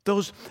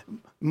 Those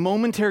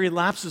momentary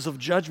lapses of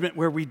judgment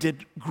where we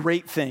did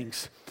great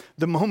things.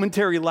 The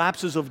momentary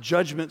lapses of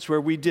judgments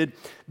where we did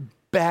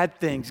bad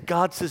things.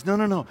 God says,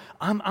 no.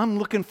 I'm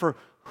looking for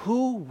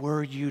who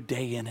were you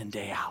day in and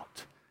day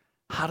out?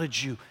 How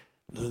did you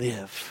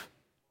live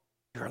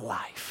your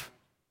life?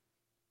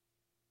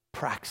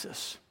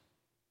 Praxis.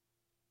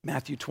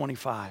 Matthew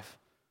 25.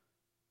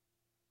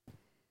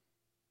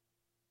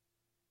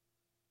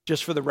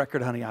 Just for the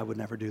record, honey, I would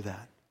never do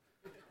that.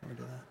 Never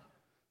do that.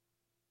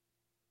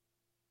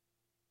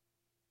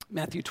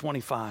 Matthew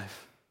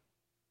 25.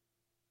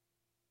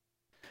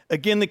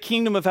 Again, the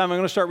kingdom of heaven, I'm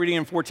going to start reading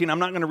in 14. I'm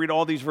not going to read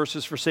all these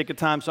verses for sake of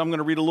time, so I'm going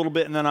to read a little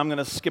bit and then I'm going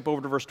to skip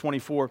over to verse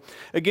 24.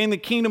 Again, the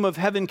kingdom of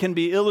heaven can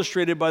be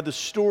illustrated by the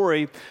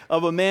story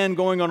of a man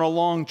going on a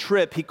long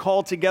trip. He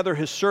called together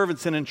his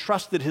servants and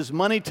entrusted his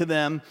money to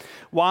them.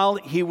 While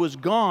he was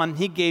gone,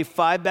 he gave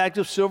 5 bags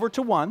of silver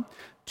to one,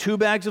 2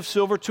 bags of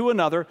silver to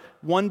another,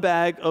 1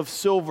 bag of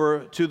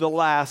silver to the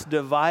last,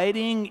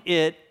 dividing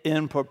it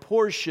in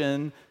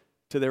proportion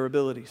to their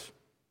abilities.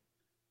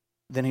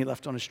 Then he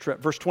left on his trip.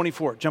 Verse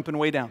 24, jumping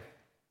way down.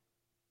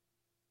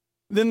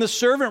 Then the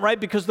servant, right,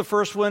 because the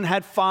first one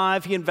had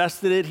 5, he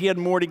invested it, he had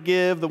more to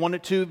give. The one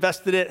at 2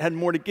 invested it, had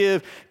more to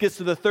give. Gets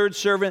to the third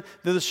servant.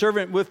 Then the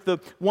servant with the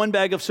 1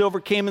 bag of silver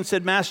came and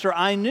said, Master,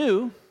 I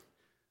knew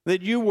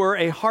that you were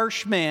a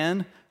harsh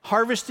man,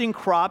 harvesting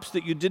crops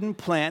that you didn't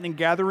plant and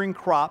gathering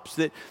crops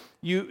that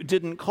you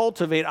didn't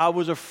cultivate. I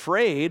was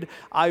afraid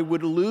I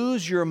would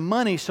lose your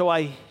money, so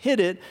I hid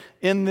it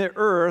in the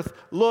earth.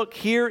 Look,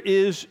 here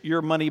is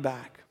your money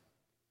back.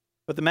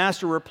 But the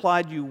master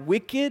replied, you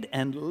wicked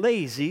and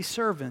lazy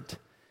servant.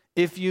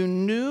 If you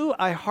knew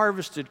I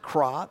harvested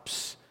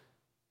crops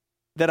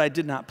that I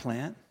did not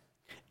plant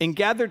and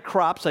gathered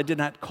crops I did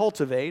not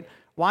cultivate,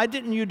 why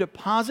didn't you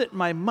deposit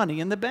my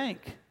money in the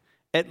bank?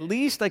 At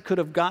least I could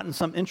have gotten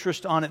some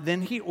interest on it.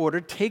 Then he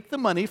ordered, take the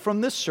money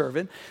from this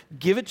servant,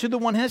 give it to the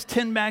one who has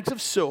 10 bags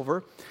of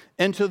silver,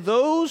 and to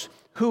those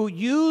who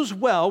use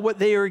well what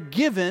they are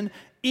given,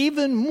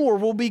 even more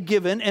will be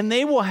given, and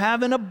they will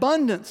have an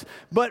abundance.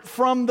 But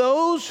from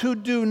those who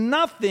do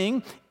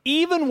nothing,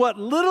 even what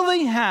little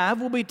they have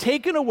will be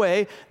taken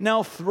away.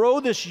 Now throw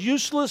this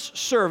useless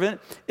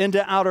servant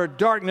into outer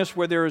darkness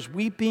where there is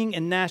weeping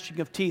and gnashing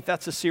of teeth.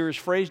 That's a serious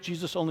phrase.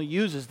 Jesus only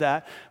uses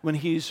that when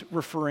he's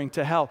referring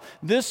to hell.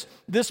 This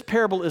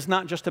parable is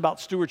not just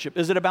about stewardship.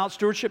 Is it about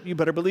stewardship? You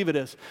better believe it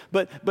is.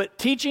 But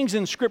teachings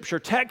in Scripture,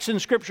 texts in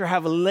Scripture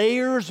have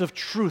layers of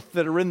truth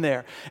that are in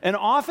there. And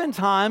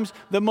oftentimes,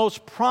 the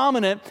most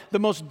prominent, the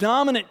most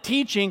dominant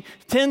teaching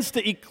tends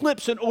to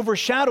eclipse and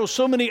overshadow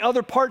so many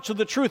other parts of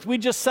the truth. We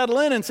just settle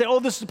in and say, oh,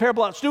 this is a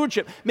parable about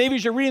stewardship. Maybe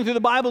as you're reading through the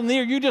Bible and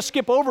you just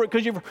skip over it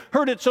because you've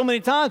heard it so many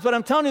times. But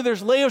I'm telling you,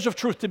 there's layers of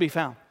truth to be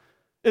found.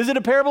 Is it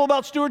a parable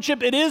about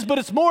stewardship? It is, but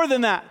it's more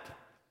than that.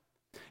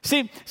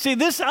 See,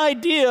 this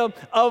idea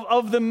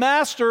of the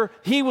master,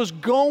 he was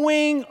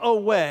going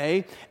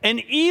away, and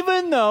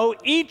even though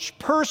each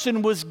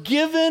person was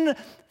given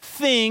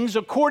things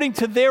according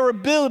to their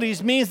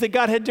abilities, means that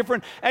God had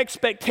different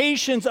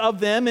expectations of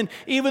them, and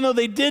even though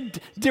they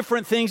did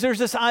different things, there's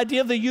this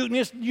idea of the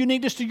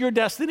uniqueness to your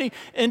destiny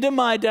and to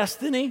my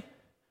destiny.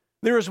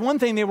 There is one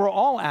thing they were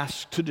all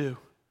asked to do.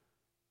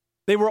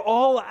 They were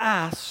all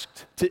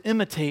asked to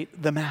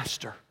imitate the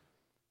master.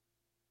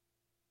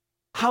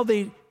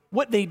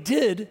 What they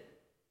did,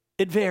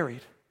 it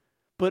varied.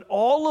 But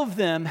all of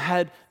them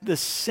had the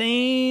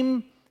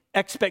same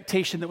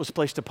expectation that was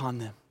placed upon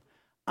them.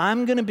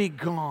 I'm going to be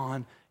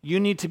gone. You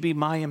need to be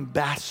my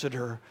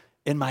ambassador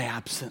in my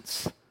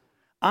absence.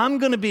 I'm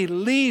going to be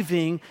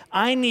leaving.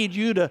 I need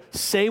you to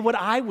say what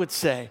I would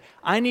say.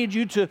 I need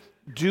you to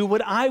do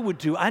what I would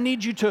do. I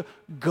need you to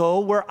go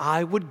where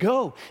I would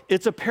go.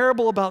 It's a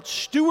parable about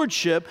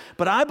stewardship,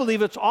 but I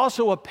believe it's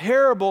also a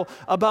parable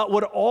about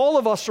what all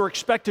of us are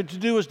expected to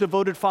do as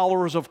devoted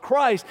followers of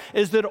Christ,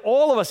 is that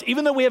all of us,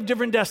 even though we have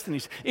different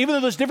destinies, even though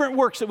there's different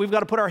works that we've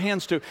got to put our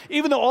hands to,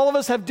 even though all of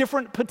us have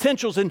different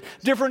potentials and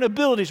different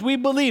abilities, we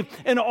believe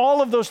in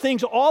all of those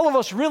things. All of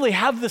us really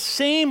have the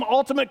same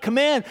ultimate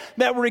command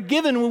that we're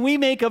given when we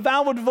make a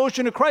vow of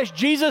devotion to Christ.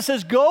 Jesus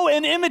says, go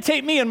and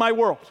imitate me in my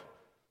world.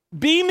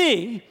 Be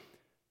me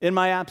in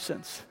my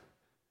absence.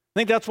 I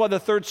think that's why the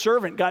third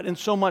servant got in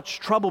so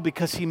much trouble,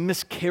 because he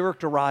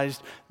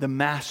mischaracterized the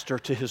master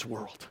to his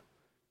world.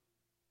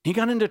 He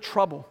got into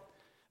trouble.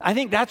 I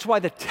think that's why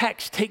the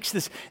text takes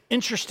this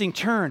interesting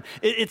turn.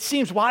 It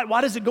seems, why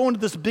does it go into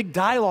this big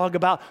dialogue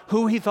about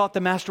who he thought the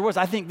master was?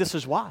 I think this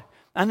is why.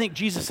 I think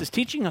Jesus is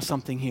teaching us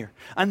something here.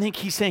 I think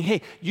he's saying,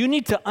 hey, you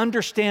need to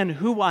understand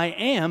who I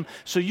am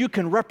so you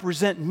can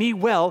represent me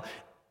well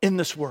in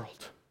this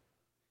world.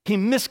 He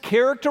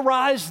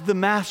mischaracterized the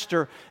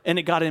master, and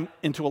it got him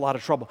into a lot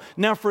of trouble.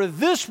 Now, for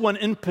this one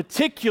in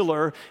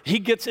particular, he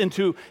gets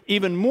into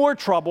even more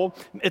trouble.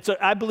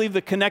 I believe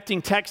the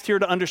connecting text here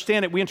to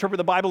understand it, we interpret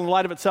the Bible in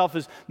light of itself,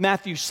 is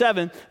Matthew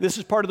 7. This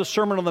is part of the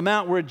Sermon on the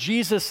Mount, where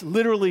Jesus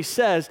literally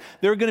says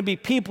there are going to be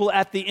people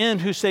at the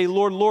end who say,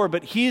 Lord, Lord,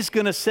 but he's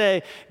going to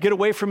say, get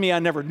away from me, I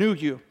never knew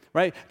you.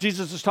 Right?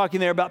 Jesus is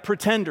talking there about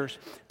pretenders,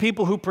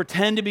 people who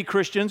pretend to be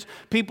Christians,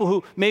 people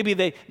who maybe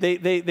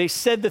they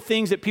said the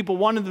things that people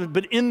wanted them,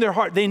 but in their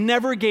heart, they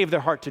never gave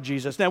their heart to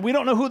Jesus. Now, we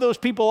don't know who those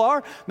people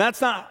are.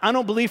 I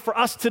don't believe for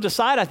us to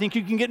decide. I think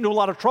you can get into a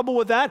lot of trouble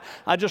with that.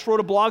 I just wrote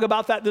a blog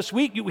about that this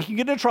week. We can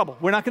get into trouble.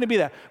 We're not going to be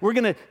that. We're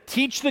going to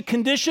teach the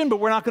condition, but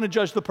we're not going to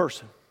judge the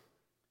person.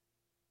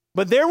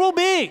 But there will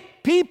be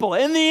people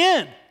in the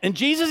end, and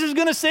Jesus is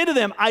going to say to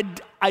them,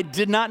 I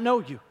did not know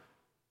you.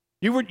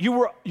 You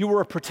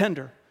were a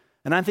pretender.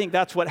 And I think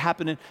that's what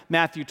happened in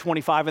Matthew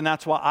 25, and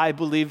that's why I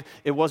believe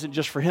it wasn't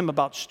just for him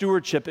about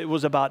stewardship, it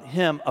was about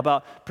him,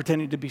 about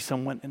pretending to be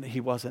someone and that he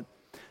wasn't.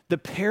 The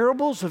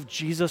parables of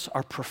Jesus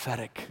are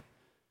prophetic.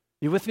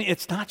 You with me?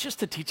 It's not just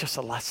to teach us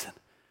a lesson.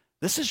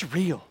 This is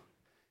real.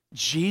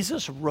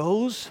 Jesus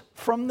rose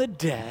from the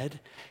dead.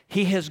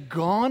 He has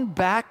gone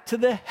back to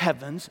the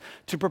heavens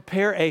to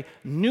prepare a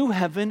new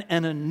heaven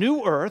and a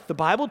new earth, the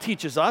Bible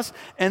teaches us,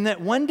 and that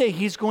one day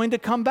he's going to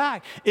come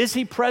back. Is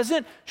he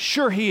present?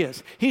 Sure he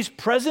is. He's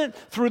present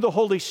through the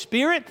Holy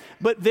Spirit,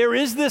 but there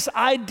is this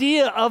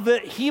idea of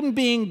him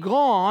being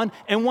gone,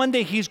 and one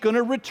day he's going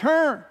to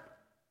return.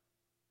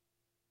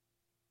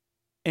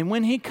 And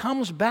when he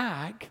comes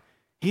back,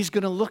 he's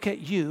going to look at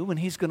you and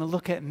he's going to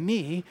look at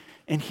me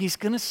and he's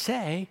going to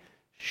say,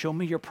 show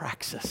me your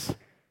praxis.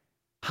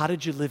 How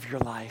did you live your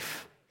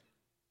life?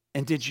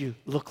 And did you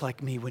look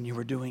like me when you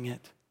were doing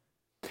it?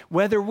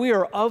 Whether we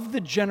are of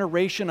the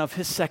generation of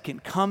his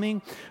second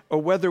coming or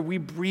whether we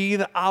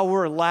breathe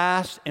our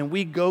last and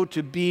we go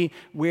to be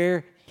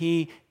where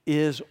he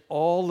is,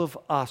 all of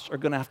us are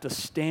going to have to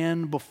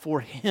stand before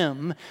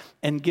him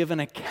and give an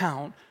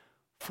account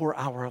for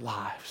our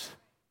lives.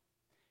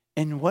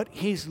 And what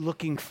he's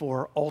looking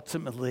for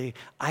ultimately,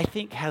 I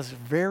think, has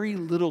very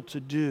little to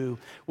do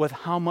with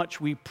how much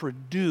we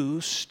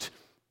produced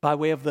by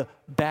way of the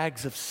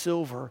bags of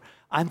silver.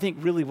 I think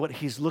really what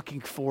he's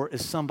looking for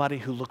is somebody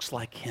who looks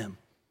like him.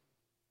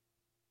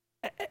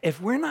 If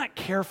we're not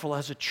careful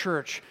as a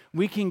church,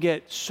 we can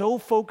get so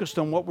focused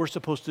on what we're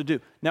supposed to do.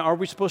 Now, are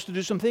we supposed to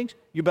do some things?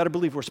 You better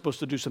believe we're supposed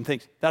to do some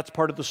things. That's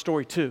part of the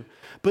story too.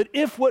 But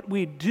if what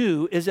we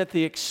do is at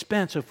the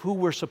expense of who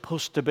we're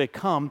supposed to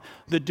become,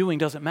 the doing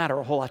doesn't matter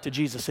a whole lot to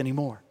Jesus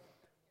anymore.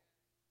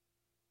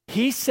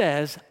 He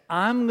says,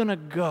 I'm going to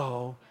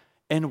go,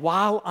 and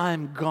while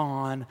I'm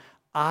gone,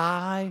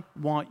 I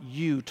want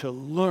you to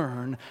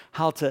learn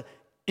how to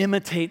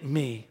imitate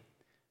me.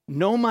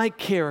 Know my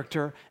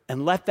character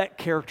and let that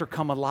character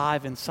come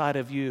alive inside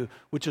of you,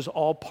 which is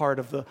all part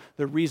of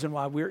the reason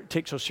why we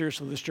take so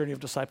seriously this journey of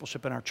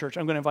discipleship in our church.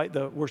 I'm going to invite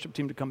the worship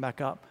team to come back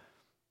up,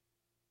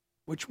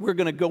 which we're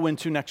going to go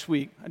into next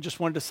week. I just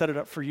wanted to set it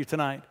up for you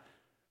tonight.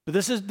 But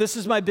this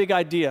is my big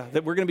idea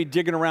that we're going to be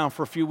digging around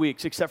for a few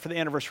weeks, except for the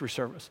anniversary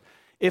service.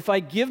 If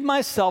I give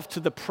myself to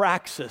the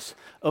praxis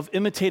of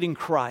imitating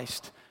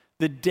Christ,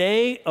 the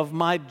day of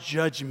my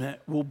judgment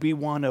will be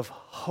one of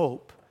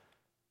hope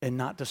and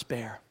not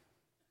despair.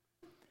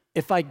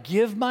 If I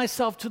give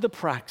myself to the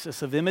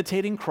praxis of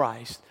imitating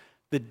Christ,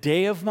 the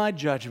day of my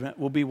judgment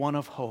will be one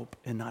of hope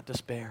and not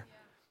despair.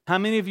 How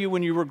many of you,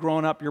 when you were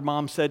growing up, your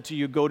mom said to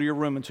you, go to your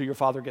room until your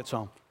father gets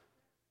home?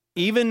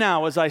 Even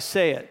now, as I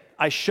say it,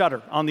 I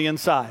shudder on the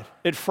inside.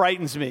 It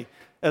frightens me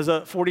as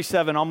a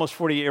 47, almost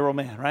 48-year-old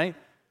man, right?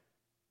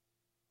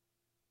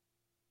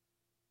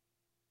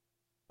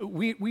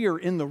 We are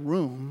in the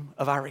room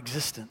of our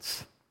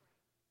existence.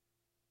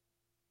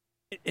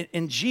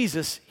 In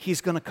Jesus,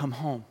 he's going to come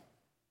home.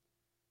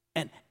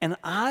 And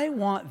I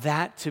want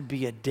that to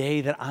be a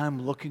day that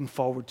I'm looking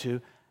forward to,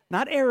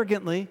 not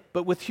arrogantly,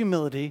 but with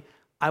humility.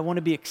 I want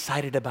to be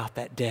excited about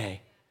that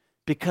day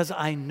because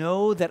I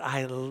know that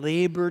I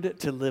labored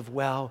to live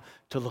well,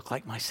 to look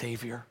like my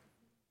Savior.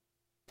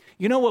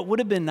 You know what would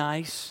have been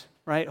nice,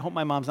 right? I hope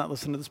my mom's not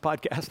listening to this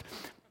podcast.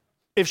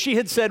 If she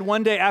had said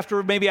one day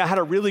after maybe I had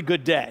a really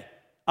good day,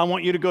 I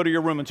want you to go to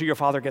your room until your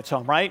father gets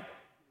home, right?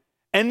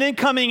 And then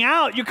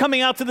you're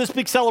coming out to this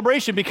big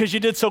celebration because you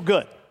did so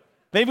good.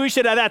 Maybe we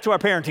should add that to our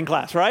parenting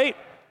class, right?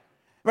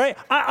 Right?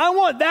 I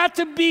want that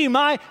to be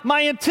my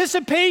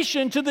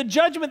anticipation to the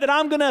judgment that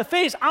I'm going to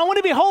face. I want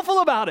to be hopeful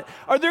about it.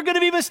 Are there going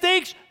to be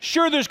mistakes?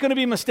 Sure, there's going to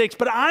be mistakes,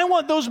 but I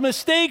want those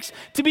mistakes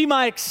to be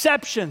my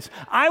exceptions.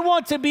 I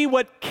want to be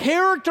what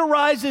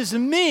characterizes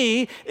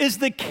me is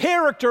the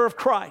character of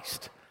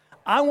Christ.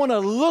 I want to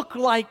look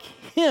like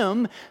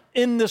him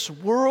in this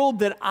world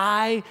that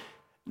I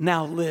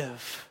now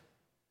live.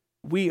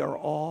 We are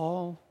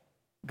all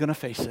going to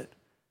face it.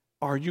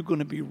 Are you going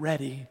to be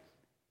ready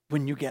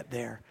when you get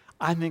there?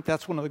 I think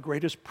that's one of the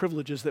greatest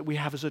privileges that we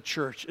have as a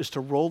church is to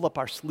roll up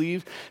our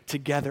sleeves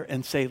together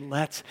and say,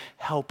 let's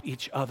help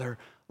each other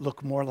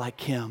look more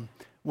like him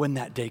when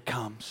that day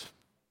comes.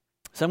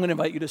 So I'm going to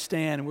invite you to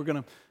stand, and we're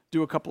going to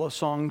do a couple of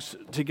songs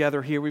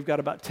together here. We've got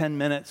about 10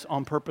 minutes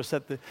on purpose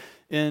at the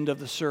end of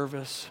the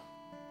service.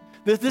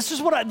 This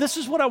is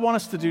what I want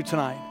us to do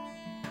tonight.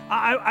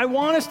 I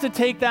want us to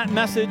take that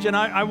message, and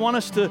I want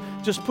us to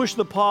just push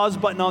the pause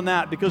button on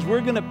that because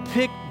we're going to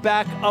pick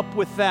back up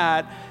with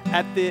that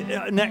at the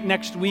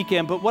next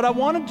weekend. But what I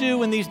want to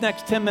do in these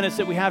next 10 minutes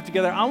that we have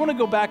together, I want to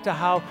go back to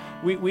how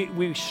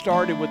we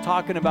started with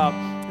talking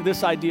about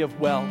this idea of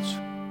wells.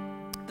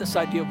 This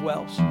idea of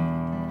wells.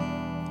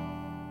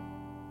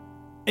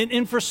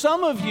 And for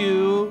some of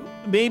you,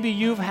 maybe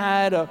you've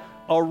had a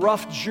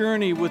rough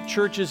journey with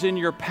churches in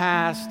your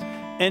past.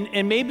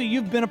 And maybe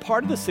you've been a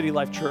part of the City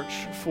Life Church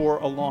for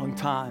a long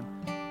time,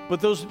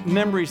 but those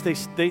memories,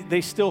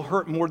 they still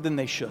hurt more than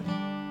they should.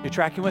 You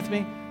tracking with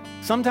me?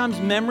 Sometimes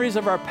memories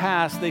of our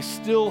past, they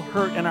still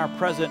hurt in our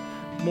present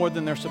more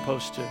than they're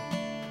supposed to.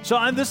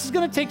 So this is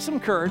going to take some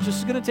courage.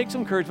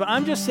 But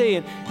I'm just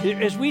saying,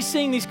 as we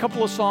sing these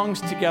couple of songs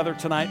together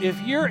tonight,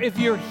 if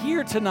you're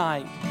here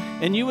tonight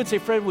and you would say,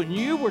 Fred, when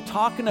you were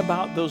talking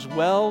about those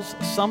wells,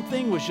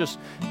 something was just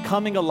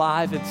coming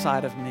alive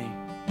inside of me.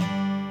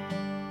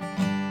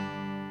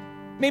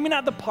 Maybe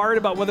not the part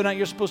about whether or not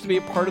you're supposed to be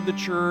a part of the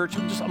church.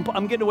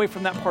 I'm getting away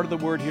from that part of the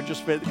word here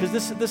just because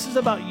this is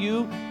about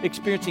you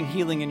experiencing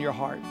healing in your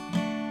heart.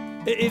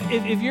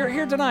 If you're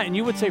here tonight and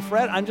you would say,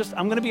 Fred, I'm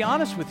going to be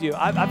honest with you.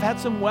 I've had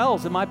some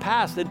wells in my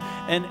past, and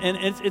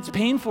it's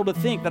painful to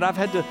think that I've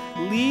had to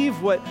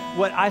leave what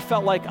I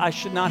felt like I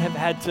should not have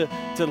had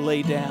to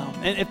lay down.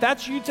 And if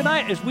that's you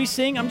tonight, as we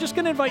sing, I'm just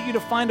going to invite you to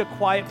find a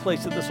quiet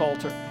place at this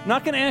altar. I'm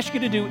not going to ask you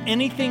to do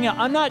anything else.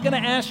 I'm not going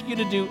to ask you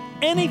to do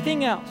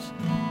anything else.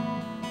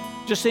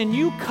 Just saying,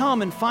 you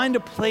come and find a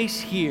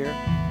place here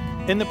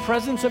in the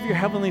presence of your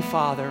Heavenly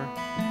Father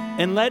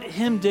and let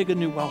him dig a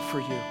new well for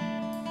you.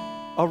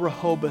 A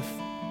Rehoboth,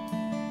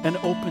 an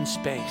open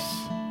space.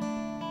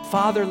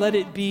 Father, let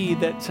it be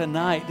that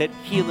tonight that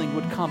healing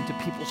would come to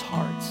people's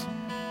hearts.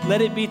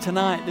 Let it be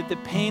tonight that the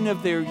pain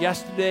of their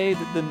yesterday,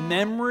 that the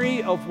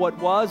memory of what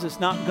was is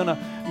not going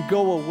to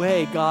go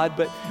away, God.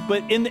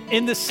 But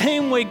in the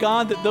same way,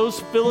 God, that those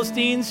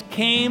Philistines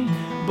came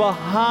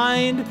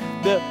behind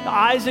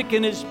Isaac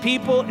and his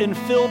people in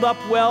filled up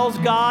wells,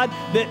 God,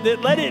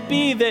 that let it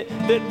be that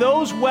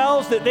those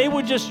wells, that they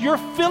would just, you're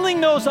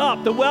filling those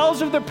up, the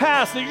wells of their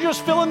past, that you're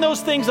just filling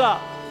those things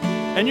up.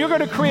 And you're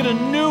going to create a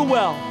new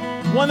well,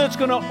 one that's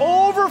going to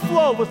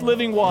overflow with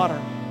living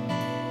water.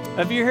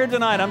 If you're here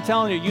tonight, I'm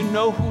telling you, you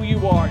know who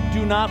you are.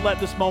 Do not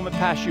let this moment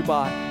pass you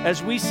by.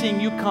 As we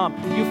sing, you come,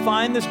 you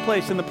find this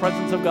place in the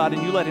presence of God,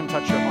 and you let him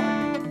touch your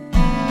heart.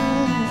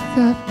 I've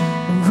got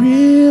a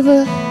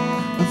river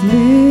of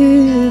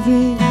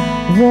living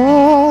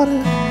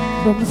water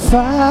from the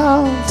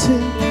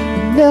fountain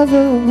that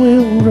never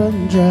will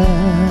run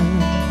dry.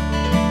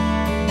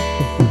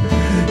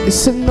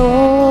 It's an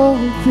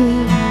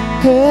open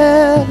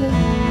heaven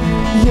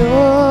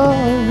you're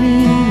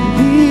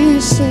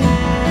releasing,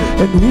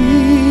 and we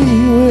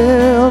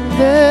will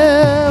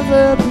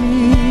never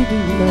be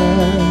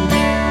denied.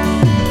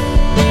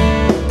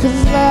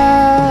 'Cause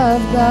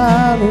I've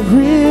got a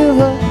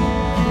river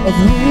of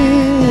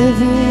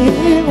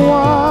living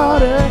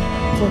water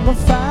from a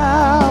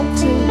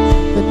fountain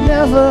that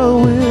never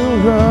will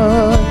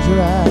run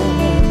dry.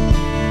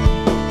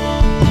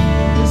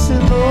 It's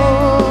an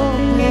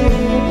open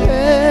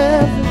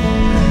heaven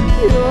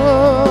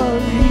you're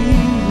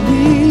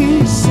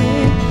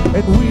releasing,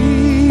 and we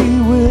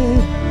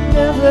will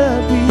never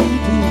be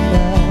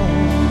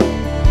denied.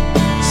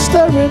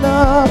 Stirring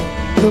up,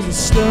 'cause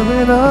we're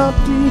stirring up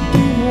deep,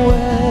 deep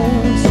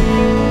wells,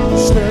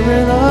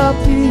 stirring up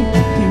deep,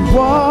 deep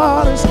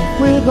waters.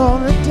 We're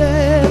gonna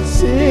dance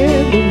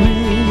in the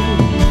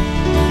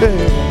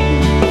river.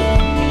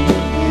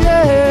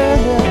 Yeah,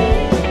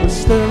 we're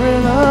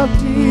stirring up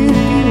deep,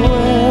 deep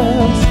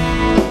wells,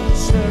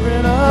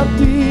 stirring up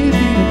deep,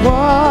 deep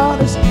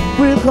waters.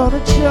 We're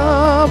gonna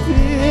jump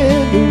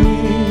in the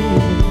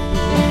river.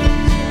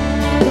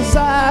 'Cause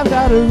I've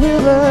got a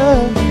river,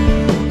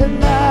 and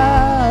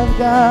I've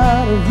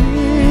got a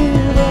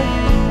river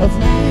of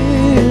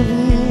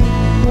living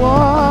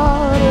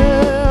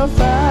water,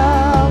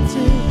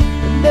 fountain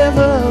that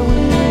never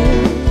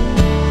will.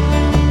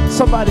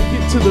 Somebody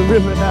get to the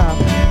river now.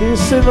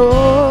 It's an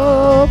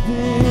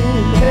open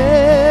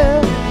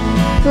heaven,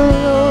 the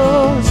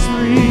Lord's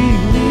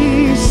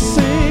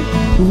releasing.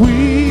 We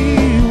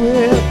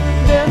will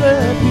never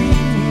be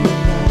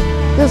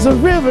denied. There's a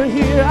river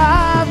here.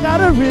 I've got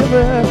a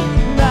river,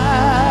 and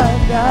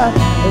I've got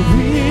a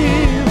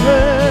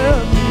river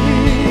of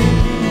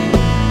living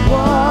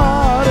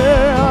water,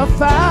 a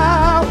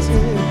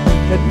fountain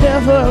that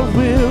never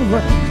will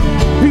run.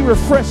 Be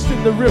refreshed in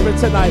the river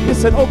tonight.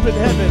 It's an open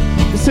heaven.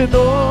 It's an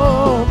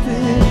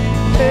open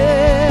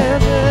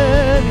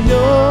heaven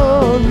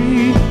you're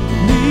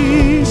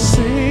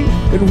releasing,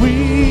 and we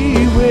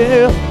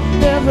will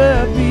never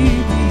be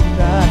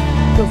denied.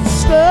 'Cause we're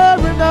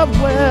stirring up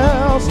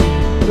wells,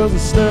 'cause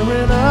we're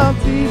stirring up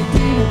deep,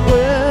 deep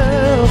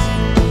wells,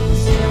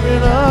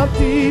 stirring up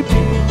deep,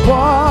 deep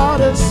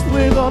waters.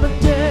 We're gonna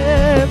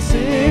dance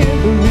in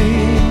the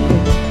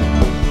river,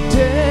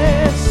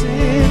 dance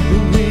in the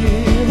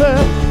river.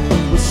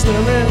 We're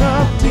stirring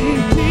up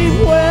deep, deep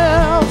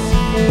wells,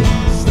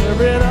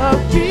 stirring up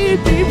deep,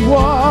 deep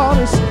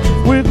waters.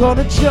 We're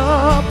gonna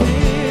jump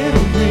in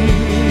the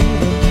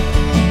river,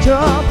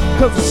 jump,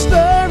 'cause we're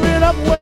stirring